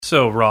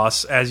So,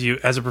 Ross, as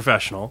a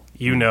professional,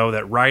 you know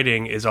that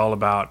writing is all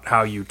about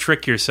how you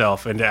trick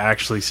yourself into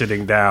actually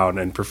sitting down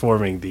and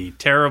performing the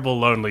terrible,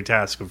 lonely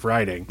task of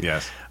writing.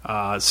 Yes.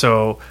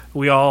 So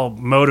we all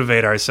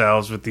motivate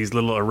ourselves with these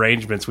little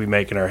arrangements we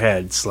make in our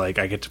heads. Like,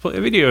 I get to play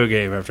a video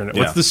game after.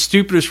 What's the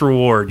stupidest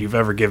reward you've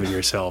ever given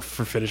yourself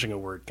for finishing a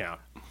word count?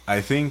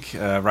 I think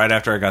right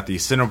after I got the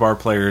Cinnabar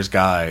Player's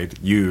Guide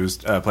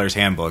Player's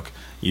Handbook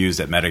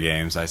used at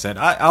Metagames, I said,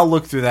 I'll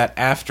look through that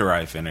after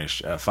I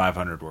finish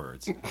 500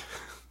 words.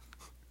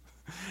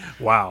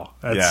 Wow.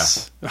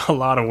 That's a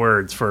lot of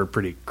words for a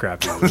pretty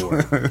crappy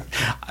reward.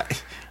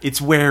 It's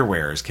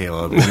wares,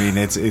 Caleb. I mean,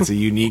 it's a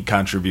unique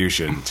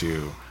contribution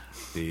to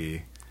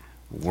the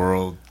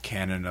world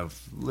canon of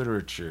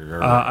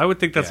literature. I would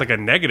think that's like a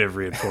negative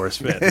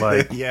reinforcement.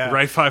 Like,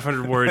 write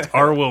 500 words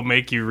or we'll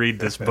make you read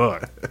this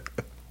book.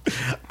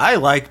 I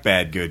like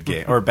bad games,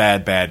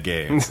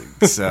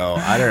 so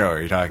I don't know what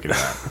you're talking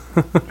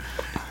about.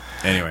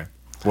 Anyway,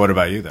 what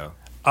about you, though?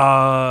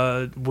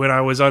 When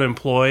I was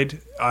unemployed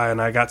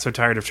and I got so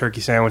tired of turkey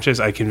sandwiches,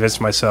 I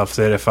convinced myself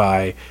that if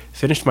I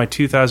finished my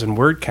 2,000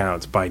 word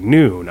counts by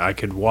noon, I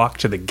could walk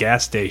to the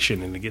gas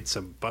station and get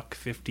some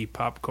 $1.50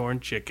 popcorn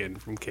chicken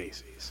from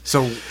Casey's.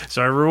 So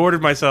I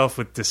rewarded myself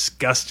with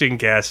disgusting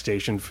gas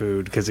station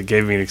food because it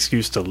gave me an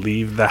excuse to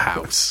leave the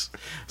house.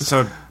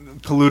 So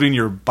polluting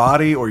your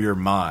body or your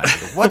mind?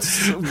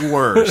 What's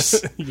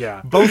worse?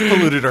 Yeah. Both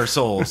polluted our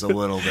souls a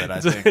little bit, I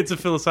think. It's a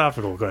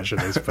philosophical question,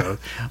 I suppose.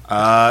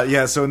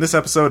 So in this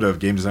episode of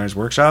Game Designers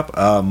Workshop,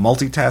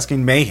 multitasking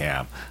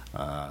mayhem.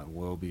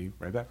 We'll be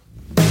right back.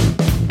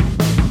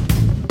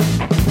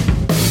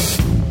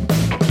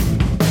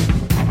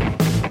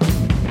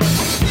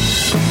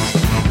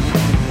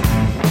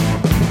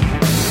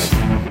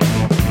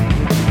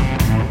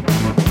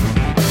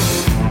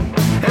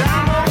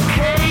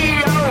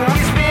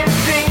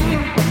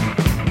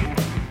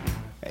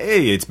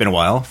 Hey, it's been a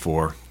while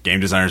for Game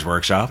Designers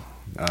Workshop.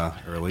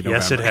 Early November.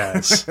 Yes, it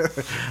has.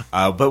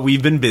 But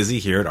we've been busy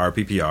here at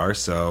RPPR.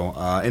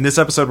 So in this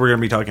episode, we're going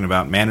to be talking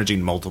about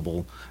managing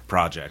multiple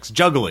projects,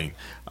 juggling.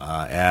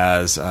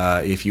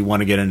 If you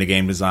want to get into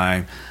game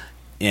design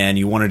and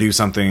you want to do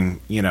something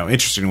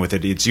interesting with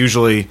it, it's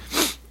usually.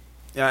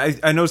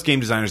 I notice game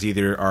designers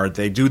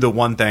they do the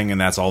one thing and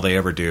that's all they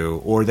ever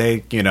do, or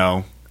they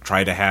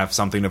try to have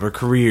something of a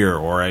career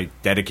or a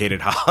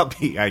dedicated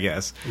hobby, I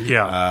guess.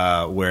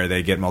 Yeah. Where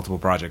they get multiple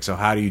projects. So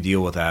how do you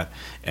deal with that,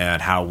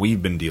 and how we've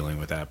been dealing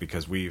with that,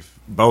 because we've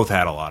both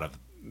had a lot of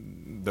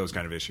those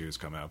kind of issues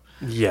come up.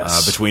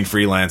 Yes. Between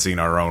freelancing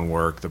our own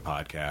work, the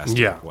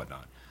podcast, and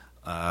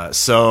whatnot.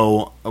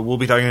 So we'll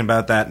be talking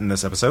about that in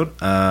this episode,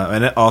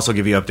 and also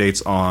give you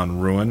updates on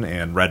Ruin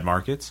and Red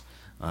Markets,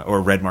 or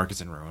Red Markets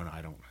and Ruin.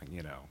 I don't,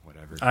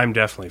 whatever. I'm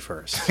definitely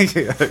first.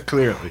 Yeah,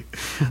 clearly.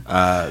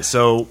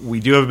 So we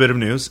do have a bit of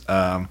news.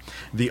 The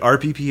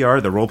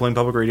RPPR, the Role Playing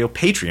Public Radio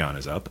Patreon,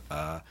 is up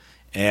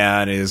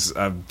and is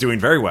doing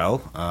very well.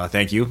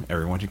 Thank you,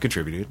 everyone who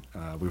contributed.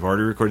 We've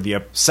already recorded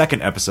the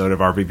second episode of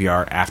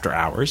RPPR After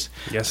Hours.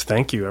 Yes,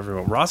 thank you,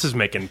 everyone. Ross is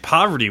making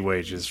poverty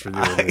wages for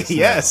doing this.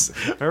 Yes.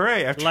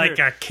 Hooray. Like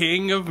a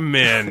king of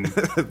men.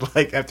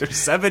 Like after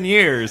 7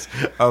 years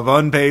of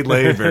unpaid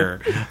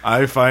labor,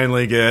 I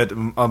finally get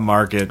a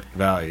market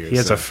value. He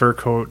has a fur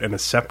coat and a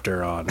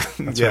scepter on.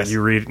 That's Yes. what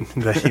you read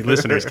that you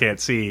listeners can't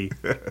see.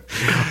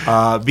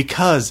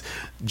 Because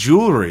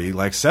jewelry,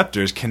 like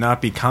scepters,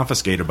 cannot be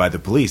confiscated by the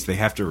police. They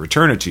have to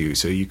return it to you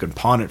so you can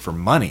pawn it for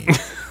money.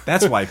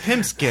 That's why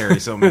pimps carry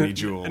so many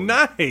jewels.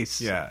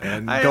 Nice. Yeah.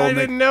 And I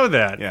didn't know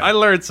that. Yeah. I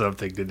learned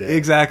something today.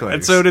 Exactly.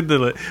 And so did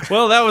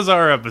well, that was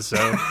our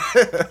episode.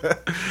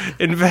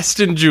 Invest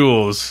in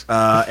jewels.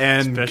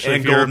 And Especially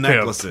if gold you're a pimp.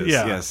 necklaces.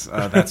 Yeah. Yes.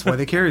 That's why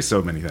they carry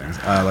so many things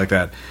like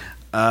that.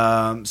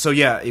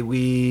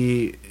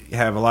 We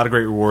have a lot of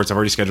great rewards. I've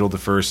already scheduled the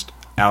first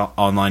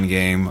online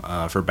game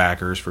for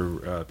backers,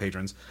 for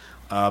patrons.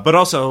 But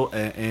also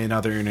in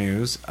other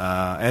news.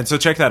 And so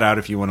check that out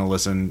if you want to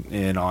listen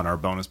in on our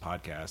bonus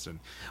podcast. And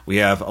we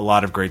have a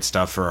lot of great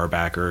stuff for our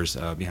backers,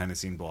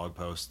 behind-the-scene blog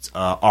posts,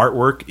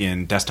 artwork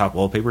in desktop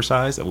wallpaper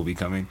size that will be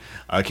coming.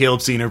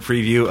 Caleb's seen a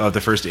preview of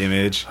the first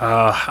image.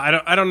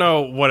 I don't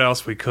know what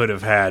else we could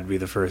have had be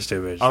the first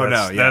image.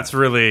 That's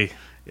really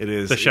it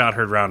is the shot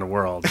heard around the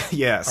world.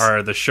 Yes.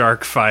 Or the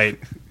shark fight.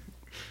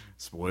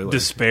 Spoiler.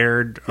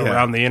 Despaired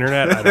around the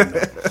internet. I don't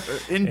know.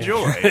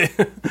 Enjoy.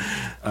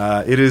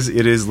 It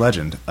is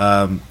legend.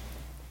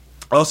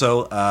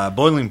 Also,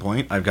 Boiling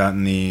Point. I've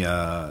gotten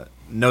the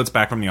notes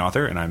back from the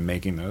author, and I'm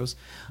making those.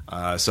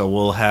 So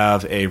we'll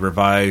have a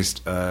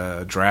revised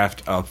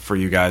draft up for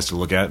you guys to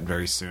look at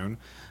very soon.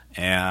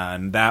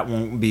 And that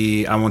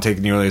I won't take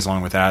nearly as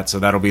long with that. So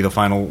that'll be the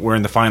final. We're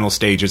in the final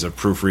stages of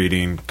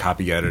proofreading,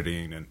 copy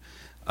editing, and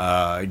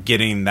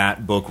getting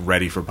that book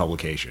ready for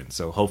publication.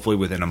 So hopefully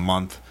within a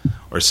month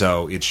or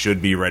so, it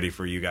should be ready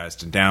for you guys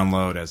to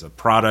download as a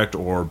product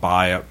or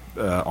buy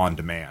on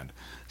demand.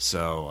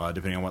 So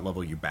depending on what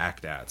level you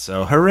backed at.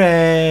 So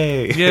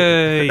hooray!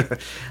 Yay!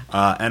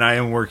 And I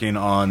am working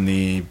on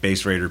the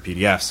Base Raider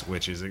PDFs,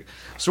 which is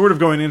sort of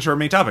going into our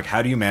main topic.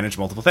 How do you manage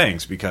multiple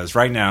things? Because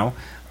right now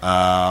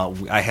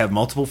I have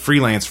multiple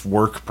freelance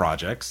work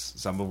projects,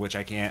 some of which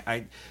I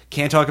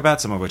can't talk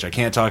about, some of which I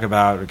can't talk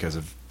about because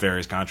of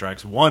various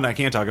contracts. One I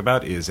can't talk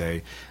about is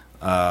a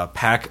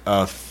pack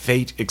of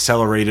Fate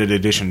Accelerated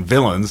Edition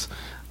villains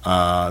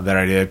that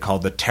I did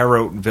called the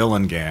Tarot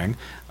Villain Gang.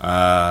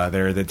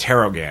 They're the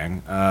Tarot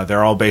Gang.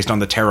 They're all based on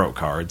the Tarot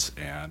cards,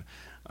 and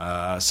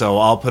so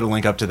I'll put a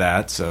link up to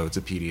that. So it's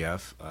a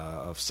PDF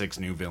of 6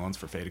 new villains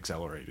for Fate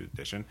Accelerated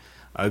Edition.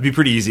 It'd be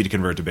pretty easy to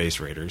convert to Base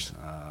Raiders,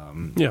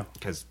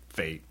 because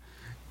Fate.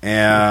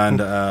 And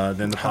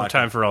then the No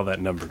time for all that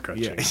number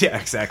crunching. Yeah,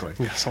 exactly.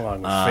 Yes,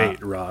 along with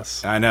Fate,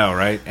 Ross. I know,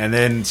 right? And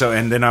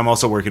then I'm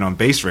also working on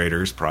Base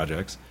Raiders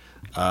projects,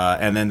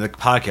 and then the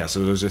podcast.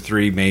 So those are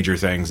 3 major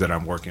things that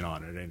I'm working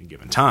on at any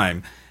given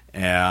time.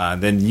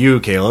 And then you,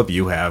 Caleb,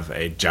 you have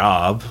a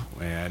job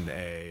and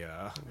a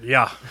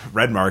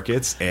Red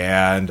Markets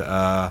and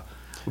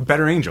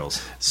Better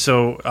Angels.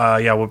 So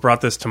what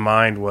brought this to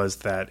mind was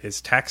that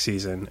it's tax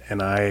season,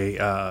 and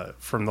I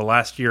from the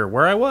last year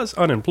where I was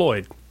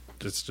unemployed.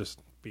 Let's just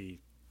be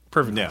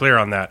perfectly clear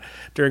on that.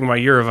 During my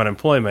year of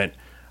unemployment,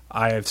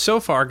 I have so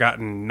far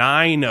gotten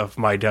 9 of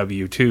my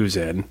W-2s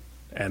in,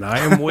 and I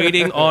am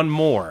waiting on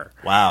more.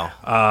 Wow.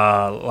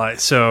 I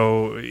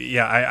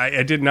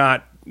did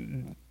not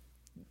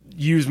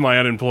use my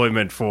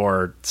unemployment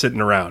for sitting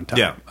around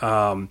time.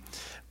 Yeah.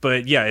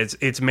 But yeah,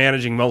 it's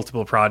managing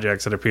multiple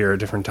projects that appear at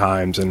different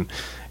times, and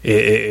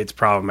it's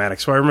problematic.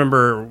 So I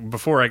remember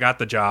before I got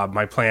the job,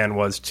 my plan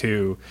was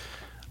I'm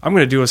going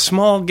to do a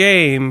small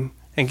game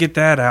and get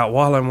that out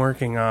while I'm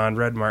working on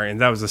Red Market.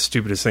 And that was the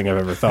stupidest thing I've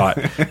ever thought.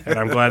 And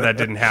I'm glad that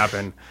didn't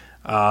happen.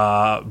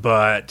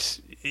 But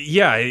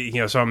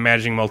yeah, so I'm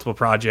managing multiple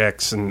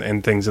projects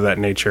and things of that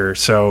nature.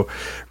 So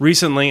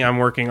recently I'm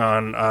working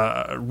on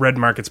Red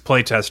Market's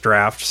playtest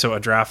draft, so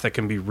a draft that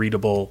can be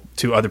readable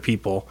to other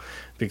people,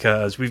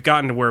 because we've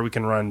gotten to where we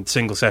can run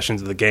single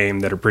sessions of the game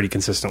that are pretty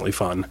consistently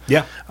fun.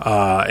 Yeah.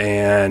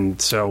 And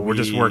so we're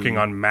just working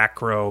on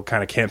macro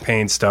kind of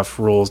campaign stuff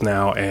rules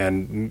now,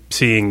 and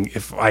seeing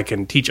if I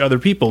can teach other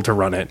people to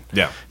run it.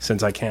 Yeah.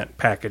 Since I can't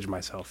package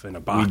myself in a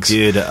box. We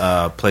did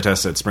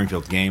playtest at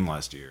Springfield Game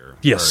last year.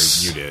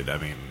 Yes. Or you did. I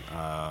mean,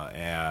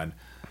 and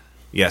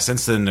yeah,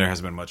 since then there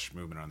hasn't been much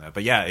movement on that.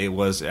 But yeah, it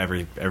was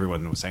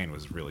everyone was saying it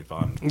was really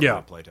fun.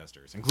 Yeah.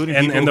 Playtesters, including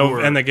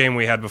and the game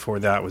we had before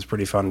that was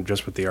pretty fun,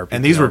 just with the RPPR.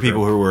 And these were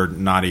people who were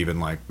not even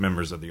like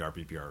members of the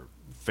RPPR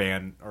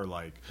fan, or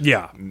like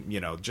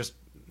just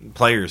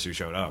players who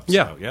showed up.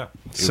 Yeah,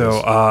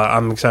 so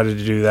I'm excited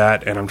to do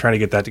that, and I'm trying to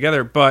get that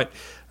together. But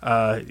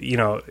I've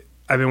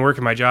been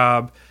working my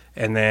job.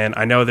 And then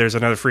I know there's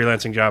another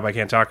freelancing job I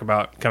can't talk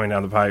about coming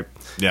down the pipe.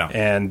 Yeah.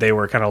 And they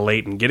were kind of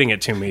late in getting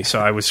it to me, so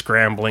I was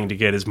scrambling to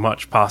get as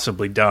much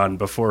possibly done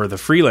before the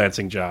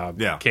freelancing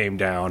job came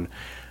down,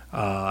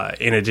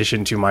 in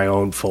addition to my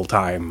own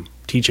full-time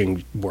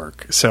teaching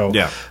work. So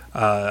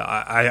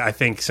I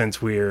think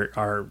since we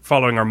are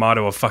following our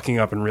motto of fucking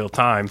up in real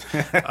time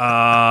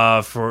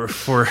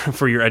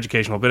for your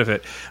educational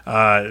benefit,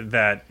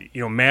 that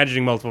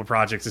managing multiple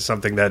projects is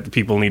something that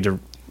people need to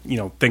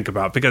think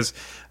about, because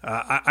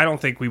I don't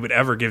think we would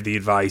ever give the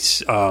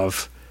advice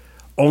of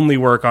only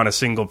work on a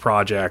single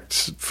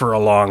project for a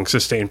long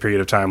sustained period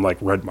of time like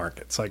Red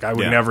Markets. Like I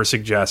would never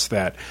suggest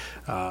that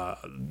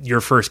your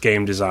first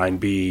game design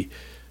be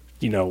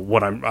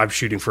what I'm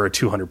shooting for a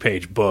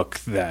 200-page book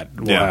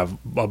that will have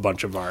a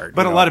bunch of art.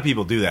 But a lot of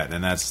people do that,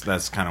 and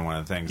that's kind of one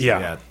of the things.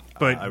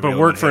 But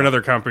work for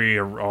another company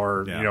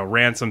or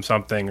ransom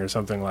something or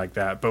something like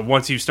that. But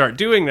once you start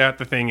doing that,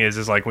 the thing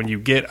is like when you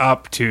get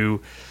up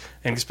to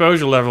an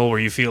exposure level where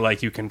you feel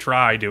like you can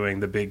try doing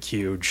the big,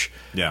 huge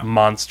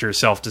monster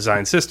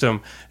self-designed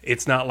system,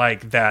 it's not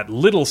like that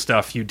little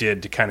stuff you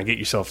did to kind of get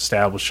yourself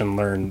established and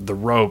learn the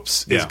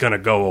ropes is going to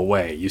go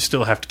away. You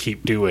still have to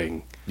keep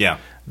doing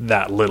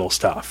that little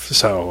stuff.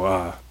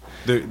 So,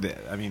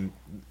 I mean,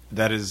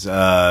 that is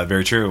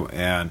very true.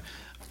 And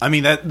I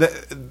mean,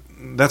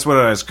 that's what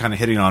I was kind of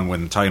hitting on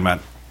when talking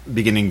about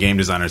beginning game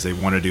designers. They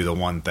want to do the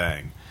one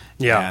thing.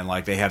 Yeah, and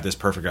like they have this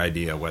perfect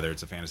idea, whether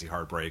it's a fantasy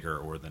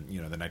heartbreaker or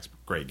the next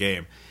great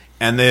game,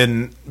 and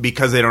then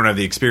because they don't have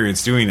the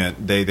experience doing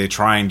it, they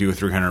try and do a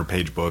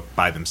 300-page book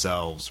by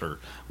themselves or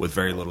with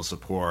very little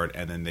support,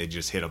 and then they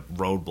just hit a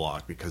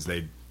roadblock because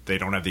they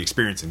don't have the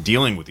experience in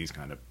dealing with these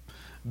kind of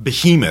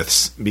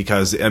behemoths.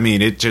 Because I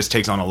mean, it just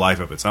takes on a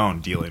life of its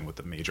own dealing with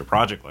a major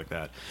project like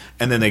that,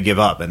 and then they give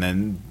up,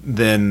 and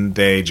then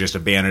they just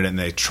abandon it and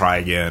they try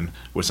again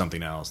with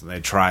something else, and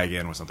they try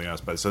again with something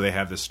else. But so they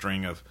have this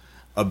string of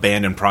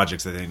abandoned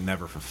projects that they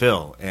never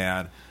fulfill,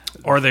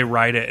 or they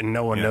write it and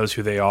no one knows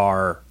who they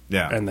are,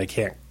 and they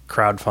can't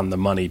crowdfund the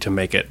money to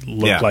make it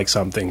look like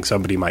something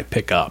somebody might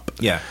pick up.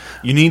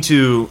 You need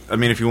to, I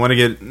mean, if you want to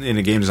get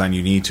into game design,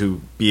 you need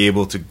to be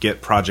able to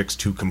get projects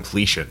to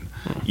completion,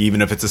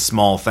 even if it's a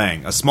small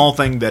thing. A small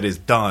thing that is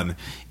done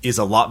is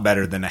a lot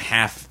better than a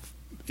half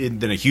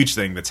then a huge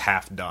thing that's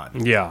half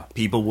done. Yeah.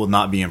 People will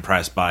not be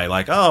impressed by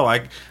like, oh,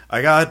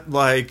 I got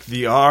like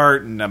the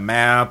art and a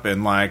map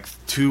and like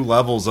 2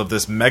 levels of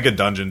this mega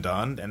dungeon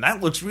done, and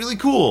that looks really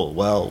cool.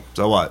 Well,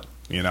 so what?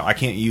 You know, I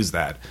can't use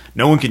that.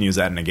 No one can use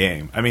that in a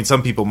game. I mean,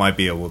 some people might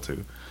be able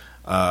to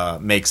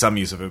make some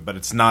use of it, but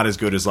it's not as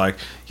good as like,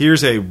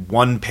 here's a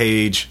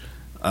 1-page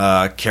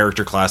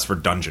character class for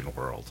Dungeon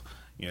World,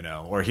 you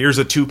know, or here's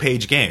a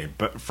 2-page game,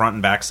 but front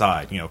and back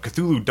side. You know,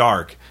 Cthulhu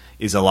Dark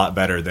is a lot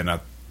better than a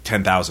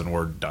 10,000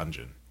 word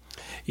dungeon.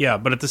 Yeah,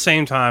 but at the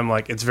same time,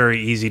 like, it's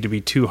very easy to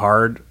be too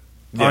hard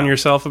on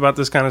yourself about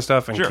this kind of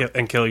stuff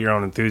and kill your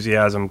own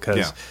enthusiasm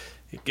because,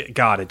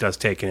 God, it does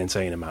take an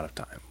insane amount of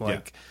time.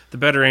 Like, the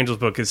Better Angels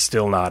book is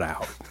still not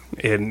out.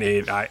 And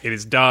it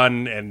is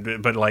done,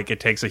 but, like, it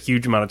takes a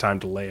huge amount of time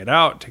to lay it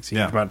out. It takes a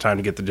huge amount of time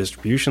to get the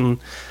distribution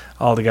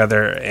all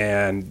together.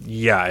 And,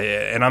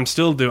 and I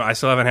still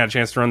haven't had a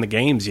chance to run the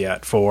games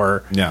yet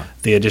for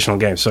the additional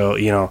games. So,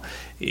 you know,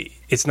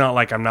 it's not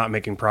like I'm not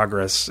making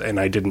progress and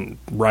I didn't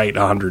write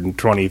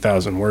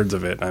 120,000 words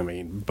of it. I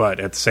mean, but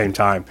at the same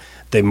time,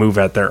 they move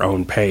at their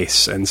own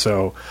pace. And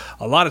so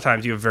a lot of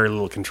times you have very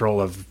little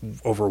control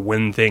over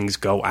when things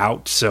go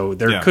out. So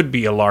there could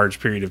be a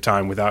large period of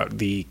time without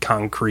the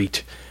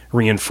concrete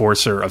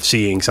reinforcer of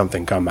seeing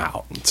something come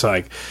out. It's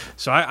like,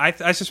 so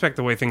I suspect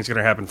the way things are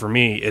going to happen for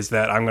me is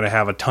that I'm going to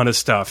have a ton of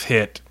stuff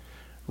hit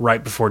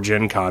right before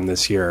Gen Con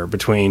this year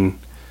between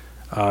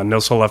No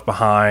Soul Left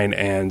Behind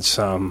and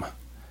some...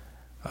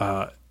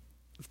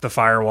 the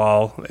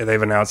Firewall,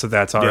 they've announced that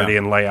that's already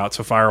in layout,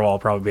 so Firewall will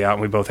probably be out,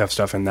 and we both have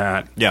stuff in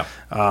that.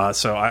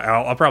 So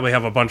I'll probably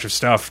have a bunch of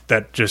stuff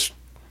that just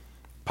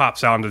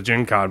pops out into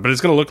Gen Con, but it's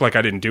going to look like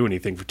I didn't do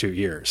anything for 2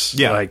 years.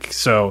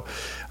 It's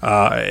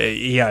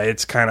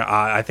kind of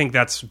odd. I think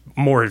that's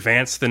more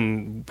advanced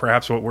than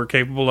perhaps what we're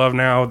capable of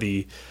now.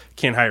 The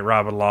Ken Hite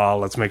Robin Law,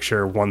 let's make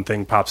sure one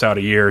thing pops out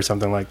a year or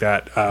something like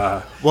that.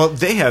 Well,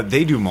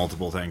 they do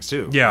multiple things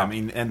too. I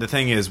mean, and the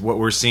thing is, what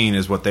we're seeing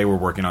is what they were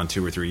working on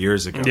 2 or 3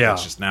 years ago.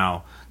 It's just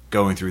now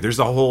going through. There's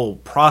a whole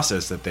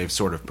process that they've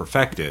sort of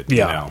perfected, you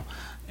know,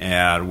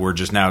 and we're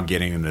just now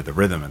getting into the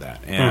rhythm of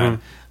that.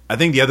 And I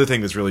think the other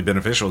thing that's really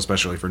beneficial,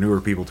 especially for newer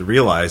people to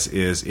realize,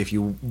 is if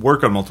you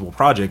work on multiple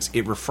projects,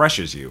 it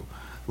refreshes you.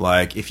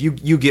 Like, if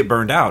you get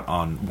burned out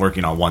on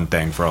working on one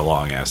thing for a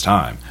long-ass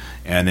time,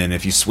 and then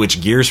if you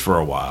switch gears for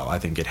a while, I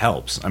think it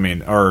helps. I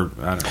mean, or...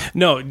 I don't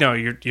know. No,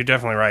 you're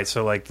definitely right.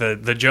 So, like,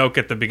 the joke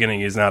at the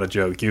beginning is not a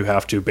joke. You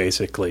have to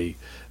basically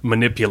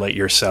manipulate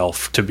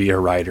yourself to be a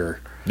writer.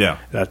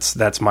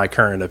 That's my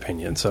current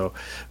opinion. So,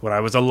 when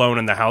I was alone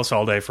in the house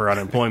all day for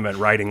unemployment,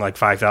 writing like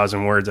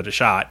 5,000 words at a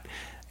shot...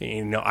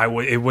 You know,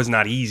 it was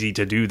not easy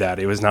to do that.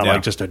 It was not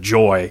like just a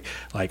joy.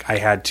 Like, I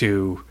had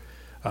to...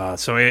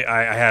 So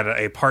I had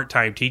a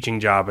part-time teaching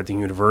job at the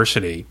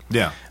university.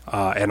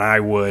 And I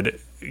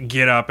would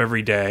get up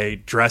every day,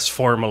 dress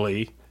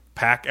formally,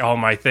 pack all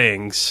my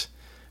things,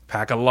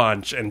 pack a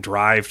lunch, and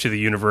drive to the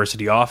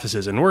university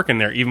offices and work in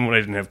there, even when I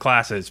didn't have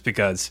classes,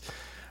 because...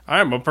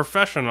 I'm a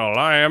professional.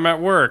 I am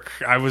at work.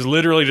 I was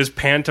literally just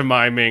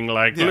pantomiming,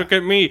 like, look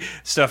at me,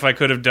 stuff I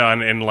could have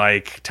done in,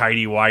 like,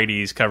 tidy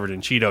whities covered in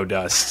Cheeto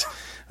dust.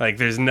 Like,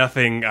 there was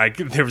nothing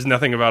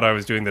about what I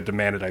was doing that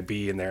demanded I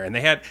be in there. And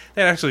they had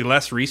actually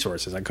less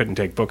resources. I couldn't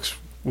take books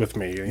with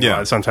me. You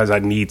know, sometimes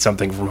I'd need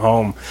something from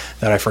home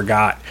that I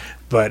forgot.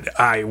 But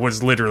I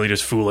was literally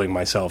just fooling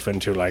myself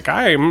into, like,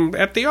 I'm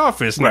at the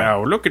office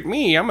now. Look at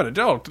me, I'm an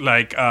adult.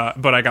 Like,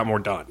 but I got more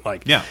done.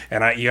 Like,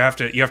 and you have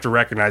to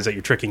recognize that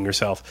you're tricking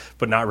yourself,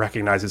 but not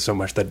recognize it so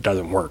much that it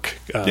doesn't work.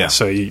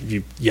 So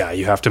you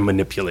have to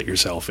manipulate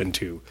yourself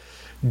into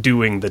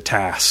doing the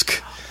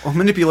task, or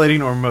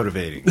manipulating or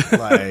motivating.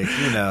 Like,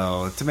 you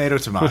know, tomato.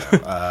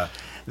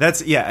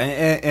 That's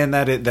and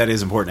that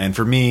is important. And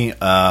for me,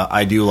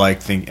 I do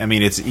like I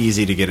mean, it's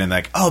easy to get in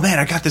like, oh man,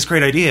 I got this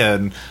great idea,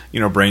 and you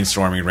know,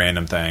 brainstorming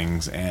random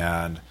things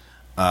and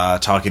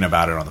talking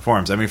about it on the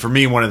forums. I mean, for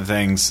me, one of the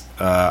things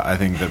I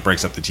think that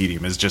breaks up the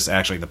tedium is just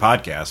actually the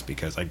podcast,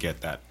 because I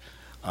get that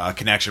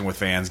connection with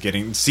fans,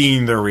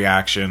 seeing their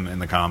reaction in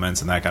the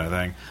comments and that kind of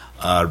thing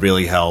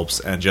really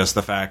helps. And just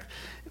the fact,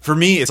 for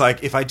me, it's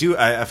like if I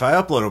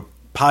upload a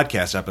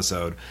podcast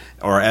episode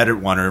or edit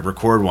one or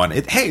record one,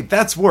 hey,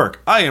 that's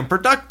work. I am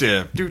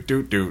productive.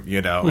 Do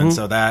you know? And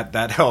so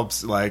that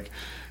helps, like,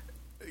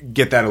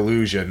 get that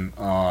illusion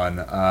on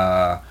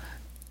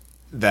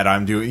that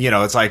I'm doing. You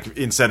know, it's like,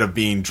 instead of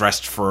being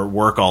dressed for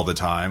work all the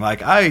time,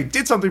 like, I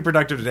did something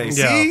productive today.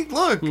 See,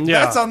 look,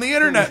 that's on the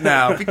internet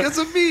now because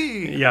of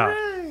me.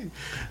 Hooray.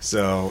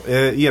 So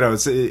you know,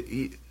 it's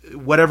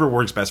whatever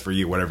works best for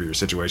you, whatever your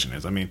situation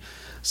is. I mean,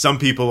 some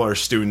people are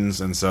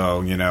students, and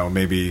so, you know,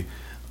 maybe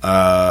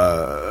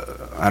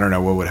I don't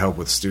know what would help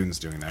with students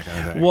doing that kind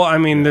of thing. Well, I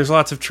mean, there's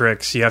lots of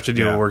tricks. You have to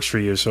do what works for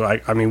you. So,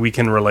 I mean, we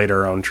can relate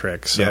our own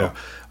tricks. So,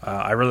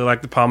 I really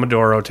like the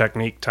Pomodoro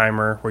technique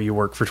timer where you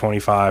work for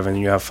 25 and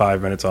you have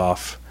 5 minutes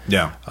off.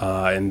 Yeah.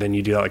 And then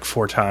you do that like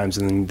 4 times,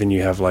 and then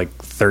you have like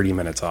 30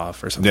 minutes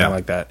off or something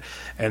like that.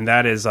 And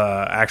that is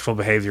actual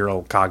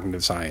behavioral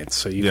cognitive science.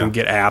 So you can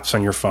get apps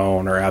on your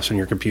phone or apps on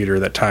your computer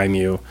that time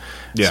you.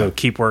 Yeah. So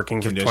keep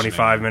working for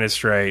 25 minutes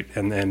straight,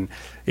 and then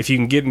if you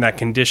can get in that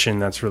condition,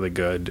 that's really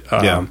good.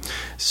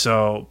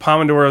 So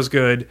Pomodoro is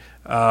good,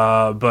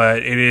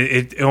 but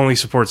it only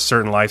supports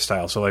certain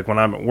lifestyles. So like when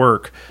I'm at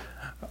work,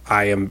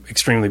 I am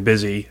extremely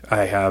busy.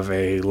 I have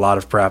a lot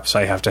of preps.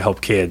 I have to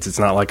help kids. It's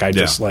not like I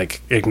just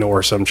like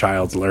ignore some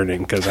child's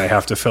learning because I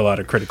have to fill out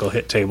a critical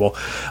hit table.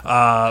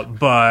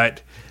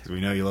 But we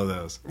know you love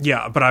those.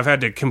 Yeah, but I've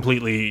had to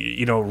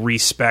completely,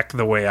 respec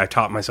the way I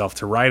taught myself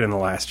to write in the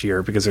last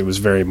year because it was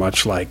very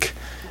much like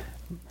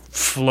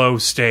flow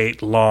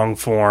state, long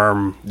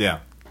form,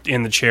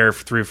 in the chair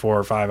for 3, 4,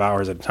 or 5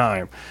 hours at a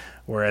time.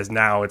 Whereas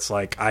now it's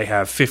like I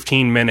have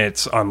 15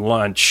 minutes on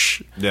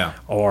lunch,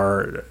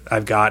 or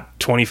I've got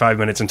 25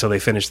 minutes until they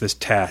finish this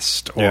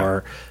test,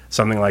 or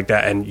something like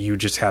that, and you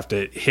just have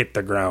to hit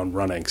the ground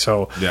running.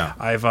 So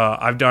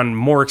I've done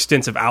more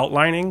extensive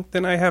outlining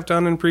than I have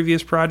done in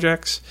previous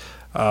projects,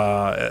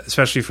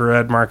 especially for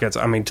ed markets.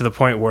 I mean, to the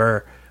point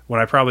where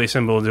when I probably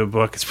assemble into a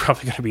book, it's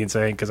probably going to be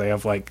insane because I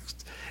have like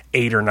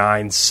 8 or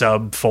 9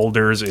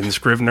 subfolders in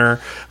Scrivener,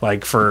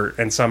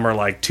 and some are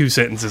like 2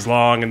 sentences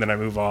long, and then I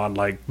move on.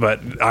 But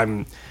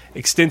I'm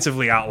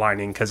extensively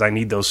outlining because I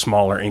need those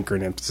smaller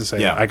increments to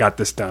say, I got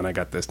this done, I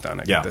got this done,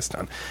 I got this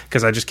done,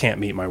 because I just can't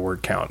meet my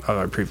word count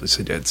I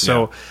previously did.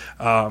 So,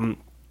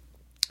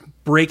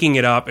 breaking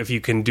it up, if you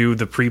can do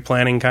the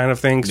pre-planning kind of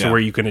thing, so where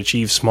you can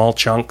achieve small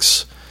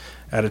chunks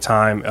at a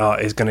time,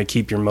 is going to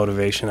keep your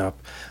motivation up.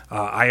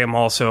 I am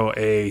also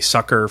a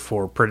sucker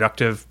for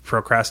productive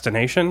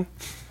procrastination.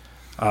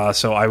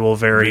 So I will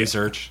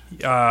research.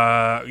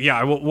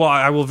 I will. Well,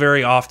 I will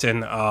very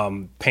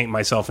often paint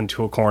myself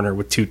into a corner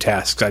with 2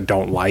 tasks I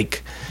don't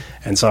like,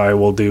 and so I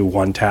will do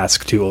one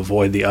task to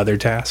avoid the other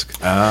task.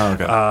 Oh,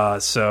 okay.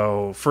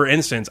 So, for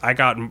instance, I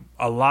got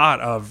a lot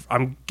of.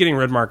 I'm getting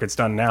red markets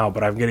done now,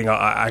 but I'm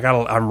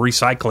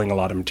recycling a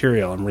lot of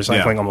material. I'm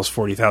recycling almost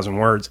 40,000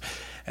 words.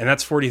 And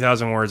that's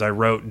 40,000 words I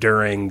wrote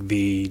during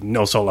the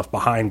No Soul Left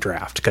Behind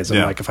draft, because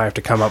I'm like, if I have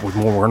to come up with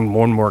one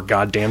more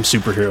goddamn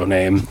superhero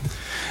name,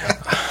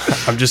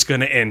 I'm just going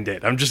to end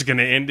it. I'm just going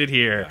to end it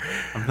here.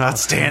 I'm not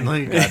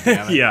Stanley. God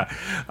damn it.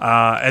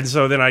 And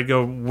so then I'd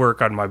go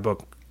work on my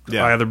book,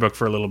 my other book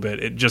for a little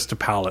bit, just to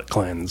palate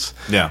cleanse.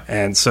 Yeah.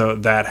 And so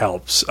that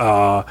helps.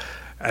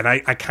 And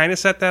I kind of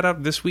set that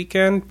up this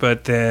weekend,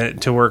 but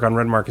to work on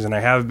red markers, and I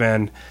have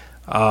been.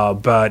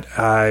 But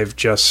I've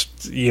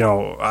just,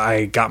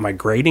 I got my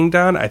grading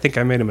done. I think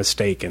I made a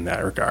mistake in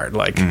that regard.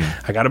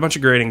 I got a bunch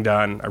of grading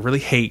done. I really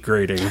hate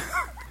grading.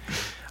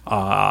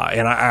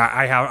 And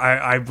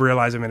I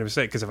realized I made a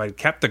mistake because if I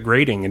kept the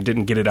grading and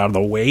didn't get it out of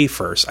the way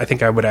first, I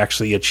think I would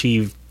actually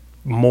achieve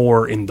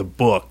more in the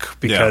book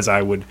because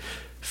I would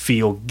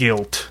feel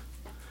guilt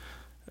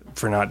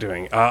for not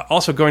doing it.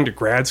 Also, going to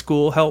grad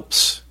school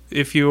helps.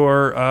 If you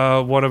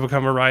want to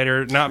become a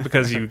writer, not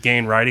because you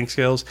gain writing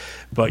skills,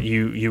 but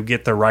you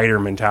get the writer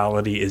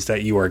mentality is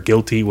that you are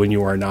guilty when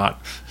you are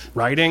not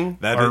writing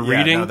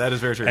reading. No, that is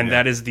very true. And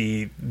that is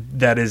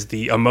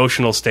the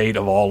emotional state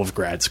of all of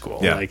grad school.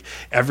 Yeah. Like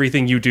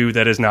everything you do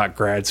that is not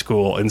grad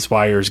school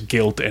inspires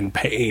guilt and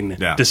pain,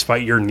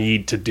 despite your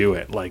need to do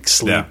it, like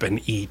sleep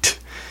and eat.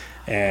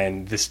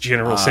 And this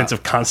general sense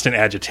of constant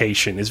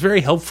agitation is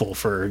very helpful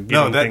for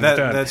getting things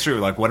done. That's true.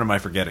 Like, what am I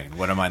forgetting?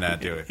 What am I not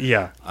doing?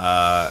 Yeah.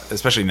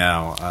 Especially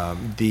now.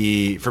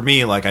 For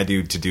me, like, I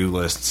do to-do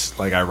lists.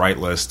 Like, I write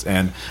lists.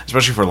 And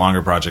especially for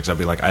longer projects, I'll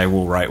be like, I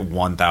will write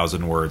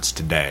 1,000 words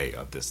today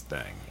of this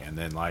thing. And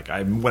then, like,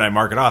 when I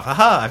mark it off,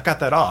 I've got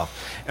that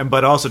off.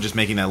 But also just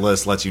making that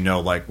list lets you know,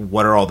 like,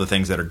 what are all the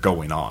things that are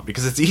going on.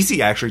 Because it's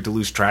easy, actually, to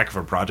lose track of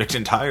a project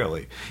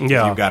entirely if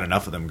you've got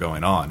enough of them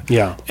going on.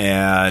 Yeah.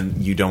 And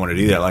you don't want to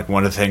do that. Like,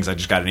 one of the things I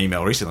just got an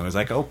email recently was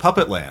like,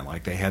 Puppet Land.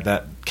 Like, they had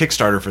that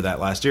Kickstarter for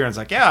that last year. And it's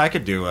like, I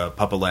could do a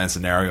Puppet Land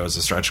scenario as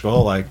a stretch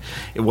goal. Like,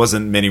 it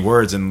wasn't many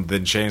words. And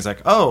then Shane's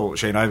like,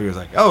 Shane Ivey was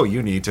like,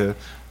 you need to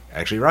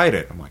actually write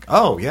it. I'm like,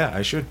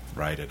 I should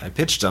write it. I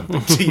pitched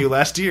something to you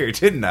last year,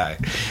 didn't I?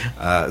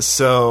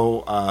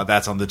 So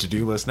that's on the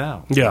to-do list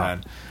now. Yeah.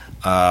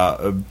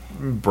 And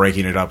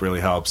breaking it up really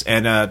helps.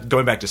 And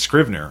going back to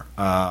Scrivener,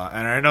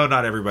 and I know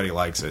not everybody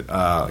likes it,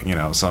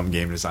 some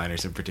game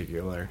designers in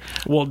particular.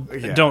 Well,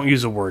 don't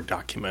use a Word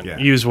document. Yeah.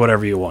 Use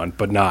whatever you want,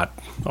 but not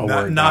a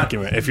Word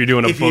document. If you're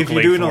doing a book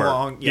length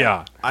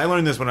work. I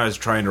learned this when I was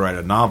trying to write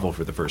a novel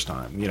for the first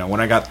time. When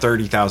I got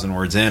 30,000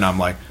 words in, I'm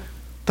like,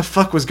 the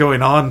fuck was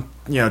going on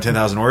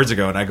 10,000 words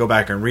ago, and I go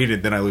back and read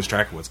it, then I lose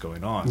track of what's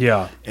going on.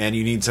 Yeah. And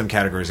you need some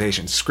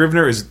categorization.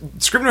 Scrivener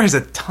has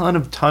a ton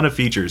of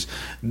features,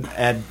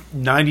 at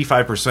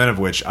 95% of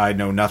which I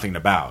know nothing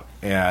about.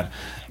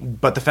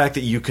 But the fact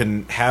that you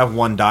can have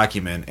one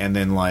document and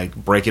then like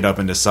break it up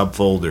into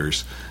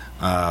subfolders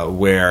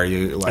where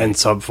you like and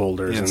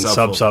subfolders and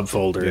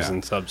subfolders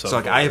and subfolders. So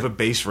like I have a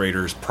Base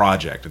Raiders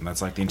project, and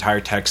that's like the entire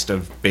text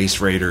of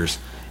Base Raiders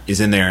is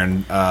in there,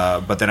 and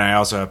but then I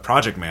also have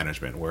project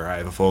management where I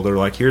have a folder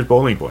like here's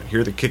Bowling Point,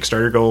 here are the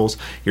Kickstarter goals,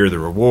 here are the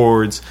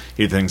rewards,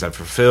 here are the things I've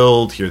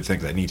fulfilled, here are the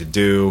things I need to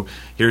do,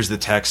 here's the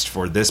text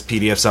for this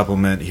PDF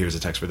supplement, here's the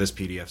text for this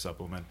PDF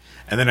supplement,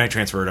 and then I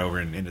transfer it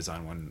over in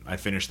InDesign when I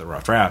finish the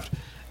rough draft,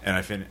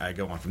 and I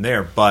go on from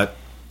there. But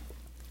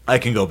I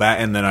can go back,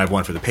 and then I have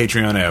one for the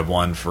Patreon, I have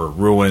one for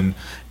Ruin,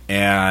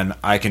 and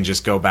I can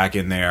just go back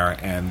in there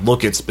and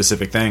look at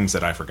specific things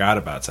that I forgot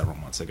about several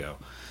months ago.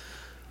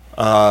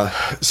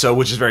 So,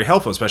 which is very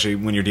helpful, especially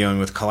when you're dealing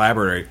with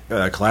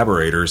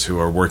collaborators who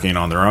are working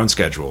on their own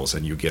schedules,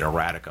 and you get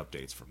erratic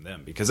updates from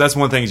them. Because that's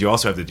one of the things you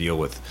also have to deal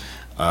with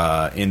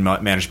in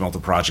managing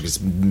multiple projects,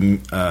 is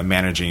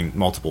managing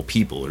multiple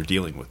people or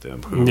dealing with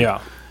them who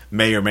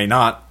may or may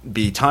not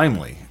be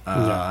timely.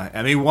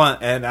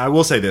 And I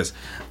will say this: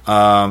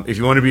 if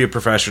you want to be a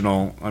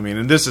professional, I mean,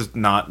 and this is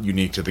not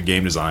unique to the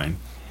game design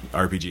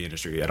RPG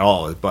industry at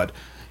all, but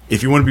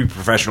if you want to be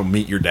professional,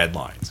 meet your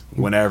deadlines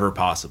whenever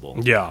possible.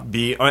 Yeah.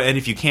 And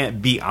if you can't,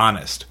 be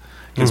honest,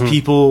 because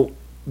people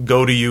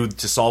go to you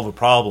to solve a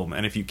problem,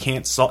 and if you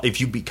can't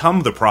if you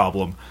become the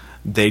problem,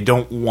 they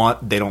don't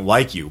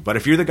like you. But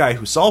if you're the guy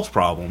who solves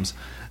problems,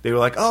 they were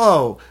like,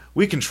 oh,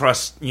 we can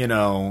trust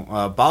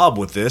Bob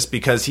with this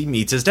because he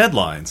meets his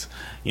deadlines.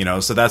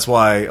 So that's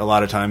why a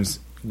lot of times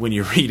when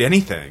you read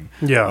anything,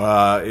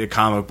 a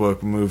comic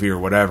book, movie, or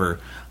whatever,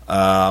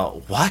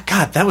 what?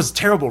 God, that was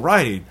terrible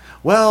writing.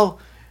 Well,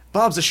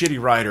 Bob's a shitty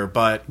writer,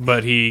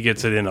 but he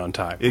gets it in on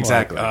time.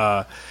 Exactly.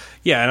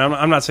 And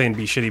I'm not saying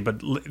be shitty,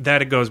 but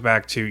that it goes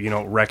back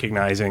to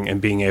recognizing and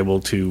being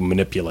able to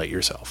manipulate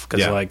yourself.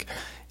 Because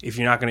if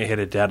you're not going to hit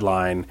a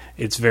deadline,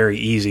 it's very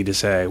easy to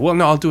say, well,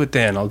 no, I'll do it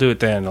then,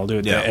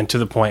 then, and to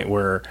the point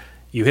where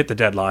you hit the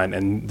deadline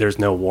and there's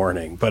no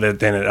warning. But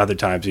then at other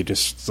times you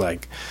just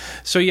like,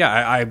 so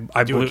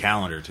I do a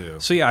calendar too.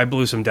 So I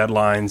blew some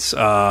deadlines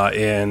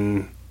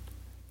in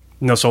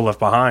No Soul Left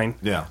Behind.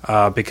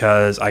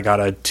 Because I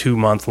got a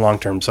 2-month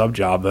long-term sub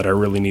job that I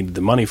really needed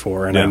the money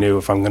for, and I knew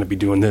if I'm going to be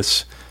doing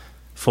this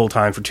full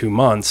time for 2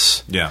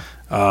 months,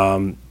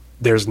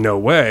 there's no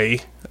way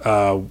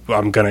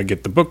I'm going to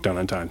get the book done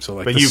on time.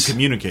 So but you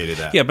communicated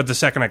that. Yeah, but the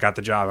second I got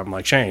the job, I'm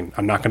like, Shane,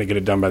 I'm not going to get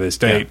it done by this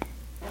date. Yeah.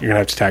 You're going to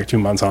have to tack 2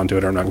 months onto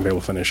it, or I'm not going to be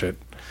able to finish it.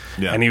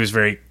 Yeah. And he was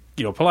very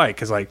polite,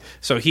 because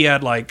so he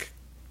had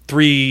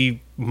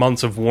 3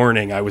 months of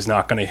warning I was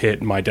not going to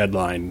hit my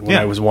deadline when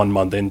I was 1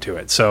 month into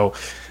it. So,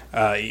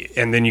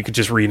 and then you could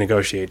just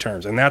renegotiate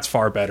terms, and that's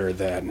far better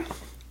than.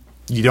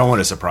 You don't want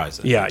to surprise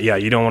them. Yeah,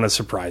 you don't want to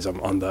surprise them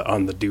on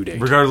the due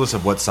date, regardless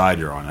of what side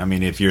you're on. I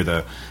mean, if you're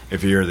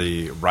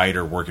the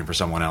writer working for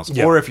someone else,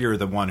 or if you're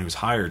the one who's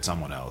hired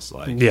someone else,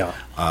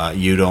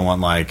 you don't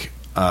want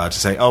to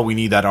say, oh, we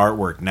need that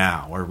artwork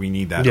now, or we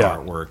need that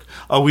artwork.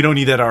 Oh, we don't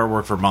need that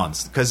artwork for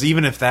months. Because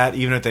even if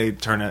they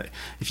turn it,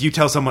 if you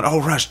tell someone,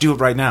 oh, rush, do it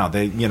right now,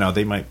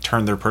 they might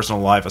turn their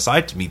personal life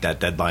aside to meet that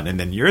deadline, and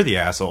then you're the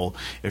asshole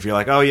if you're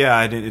like, oh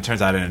yeah, it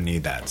turns out I didn't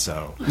need that.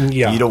 So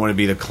you don't want to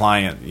be the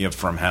client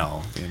from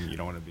hell, and you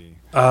don't want to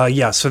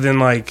be. So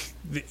then I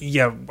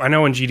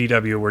know in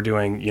GDW we're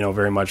doing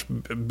very much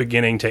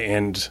beginning to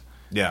end.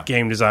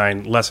 Game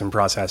design lesson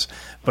process,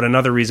 but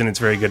another reason it's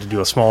very good to do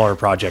a smaller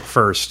project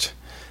first,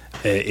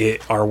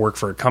 our work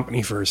for a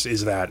company first,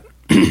 is that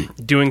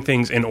doing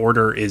things in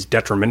order is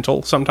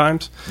detrimental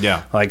sometimes.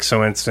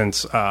 So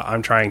instance,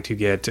 I'm trying to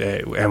get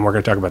and we're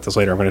going to talk about this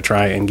later, I'm going to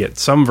try and get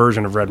some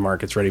version of Red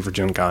Markets ready for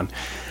Gen Con,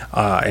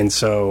 and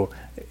so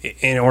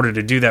in order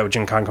to do that, with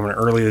Gen Con coming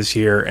early this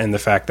year, and the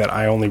fact that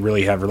I only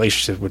really have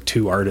relationships with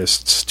 2 or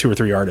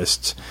 3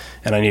 artists,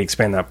 and I need to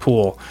expand that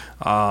pool,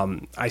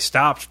 I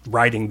stopped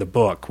writing the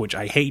book, which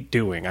I hate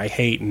doing. I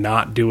hate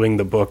not doing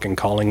the book and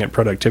calling it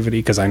productivity,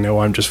 because I know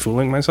I'm just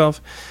fooling myself.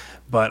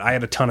 But I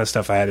had a ton of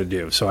stuff I had to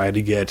do. So I had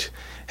to get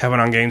Heaven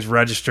on Games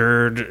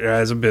registered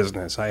as a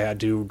business. I had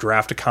to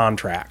draft a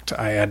contract.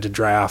 I had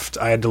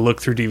to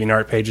look through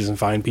DeviantArt pages and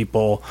find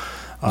people.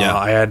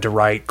 I had to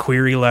write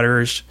query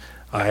letters.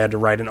 I had to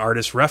write an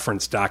artist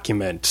reference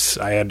document.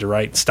 I had to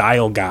write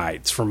style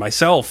guides for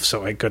myself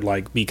so I could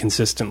be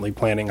consistently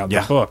planning out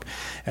the book.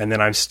 And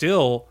then I'm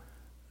still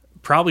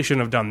probably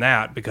shouldn't have done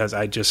that, because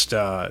I just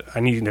I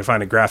needed to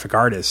find a graphic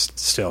artist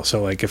still.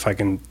 So if I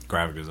can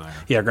graphic designer.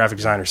 Yeah, graphic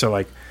designer.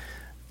 So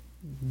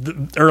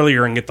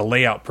earlier and get the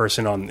layout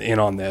person in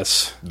on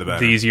this,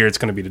 the easier it's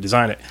going to be to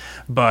design it.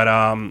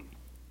 But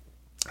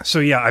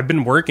so I've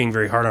been working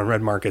very hard on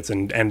Red Markets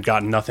and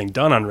gotten nothing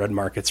done on Red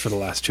Markets for the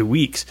last 2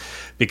 weeks,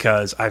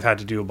 because I've had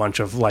to do a bunch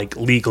of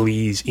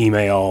legalese,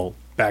 email,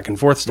 back and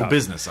forth stuff. The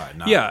business side,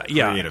 not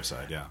creative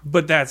side,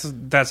 But that's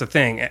the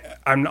thing.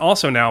 I'm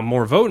also now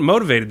more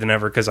motivated than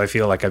ever, because I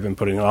feel like I've been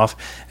putting it off.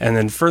 And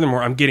then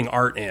furthermore, I'm getting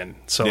art in.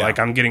 So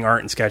I'm getting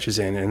art and sketches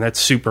in, and that's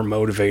super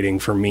motivating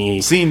for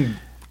me. Seeing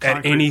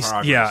at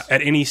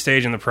any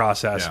stage in the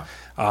process.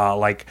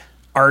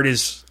 Art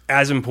is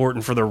as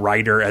important for the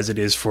writer as it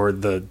is for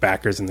the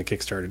backers in the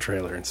Kickstarter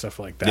trailer and stuff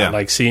like that. Yeah.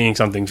 Like seeing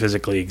something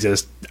physically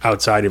exist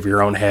outside of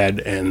your own head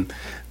and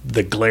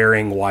the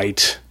glaring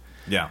white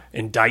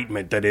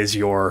indictment that is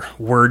your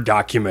Word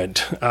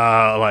document,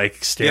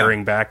 like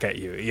staring back at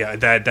you. Yeah,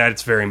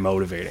 that's very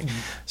motivating.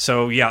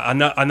 So yeah,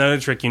 another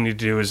trick you need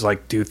to do is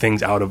like do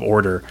things out of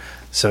order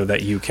so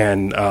that you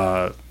can,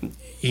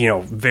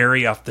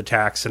 vary up the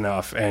tax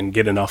enough and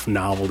get enough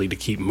novelty to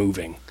keep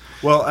moving.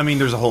 Well, I mean,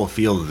 there's a whole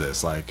field of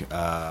this. Like,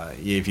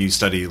 if you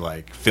study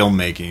like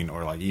filmmaking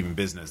or like even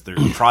business,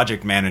 there's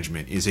project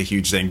management is a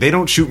huge thing. They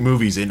don't shoot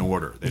movies in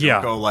order. They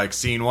don't go like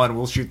scene one,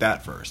 we'll shoot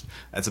that first.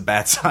 That's a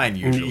bad sign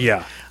usually.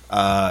 Yeah.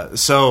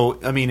 So,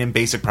 I mean, in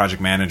basic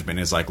project management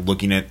is like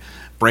looking at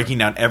breaking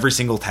down every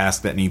single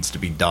task that needs to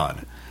be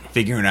done,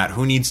 figuring out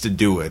who needs to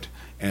do it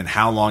and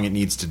how long it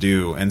needs to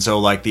do. And so,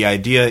 like, the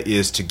idea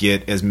is to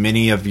get as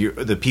many of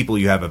the people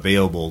you have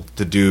available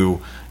to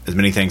do as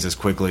many things as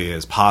quickly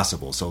as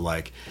possible. So,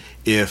 like,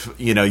 if,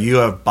 you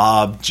have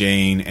Bob,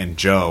 Jane, and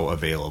Joe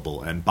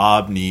available, and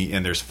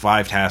and there's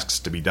 5 tasks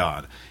to be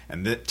done,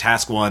 and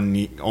task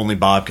 1 only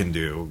Bob can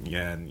do,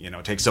 and,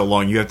 it takes so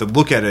long, you have to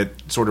look at it,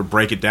 sort of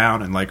break it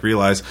down, and, like,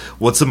 realize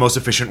what's the most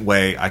efficient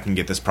way I can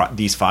get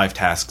these 5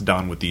 tasks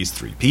done with these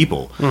 3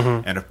 people.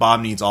 Mm-hmm. And if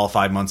Bob needs all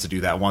 5 months to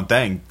do that one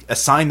thing,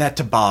 assign that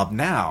to Bob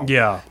now.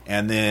 Yeah.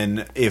 And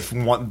then if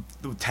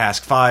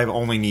task 5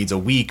 only needs a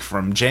week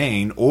from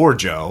Jane or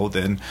Joe,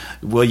 then,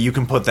 well, you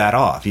can put that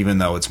off, even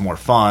though it's more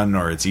fun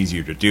or it's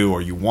easier to do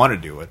or you want to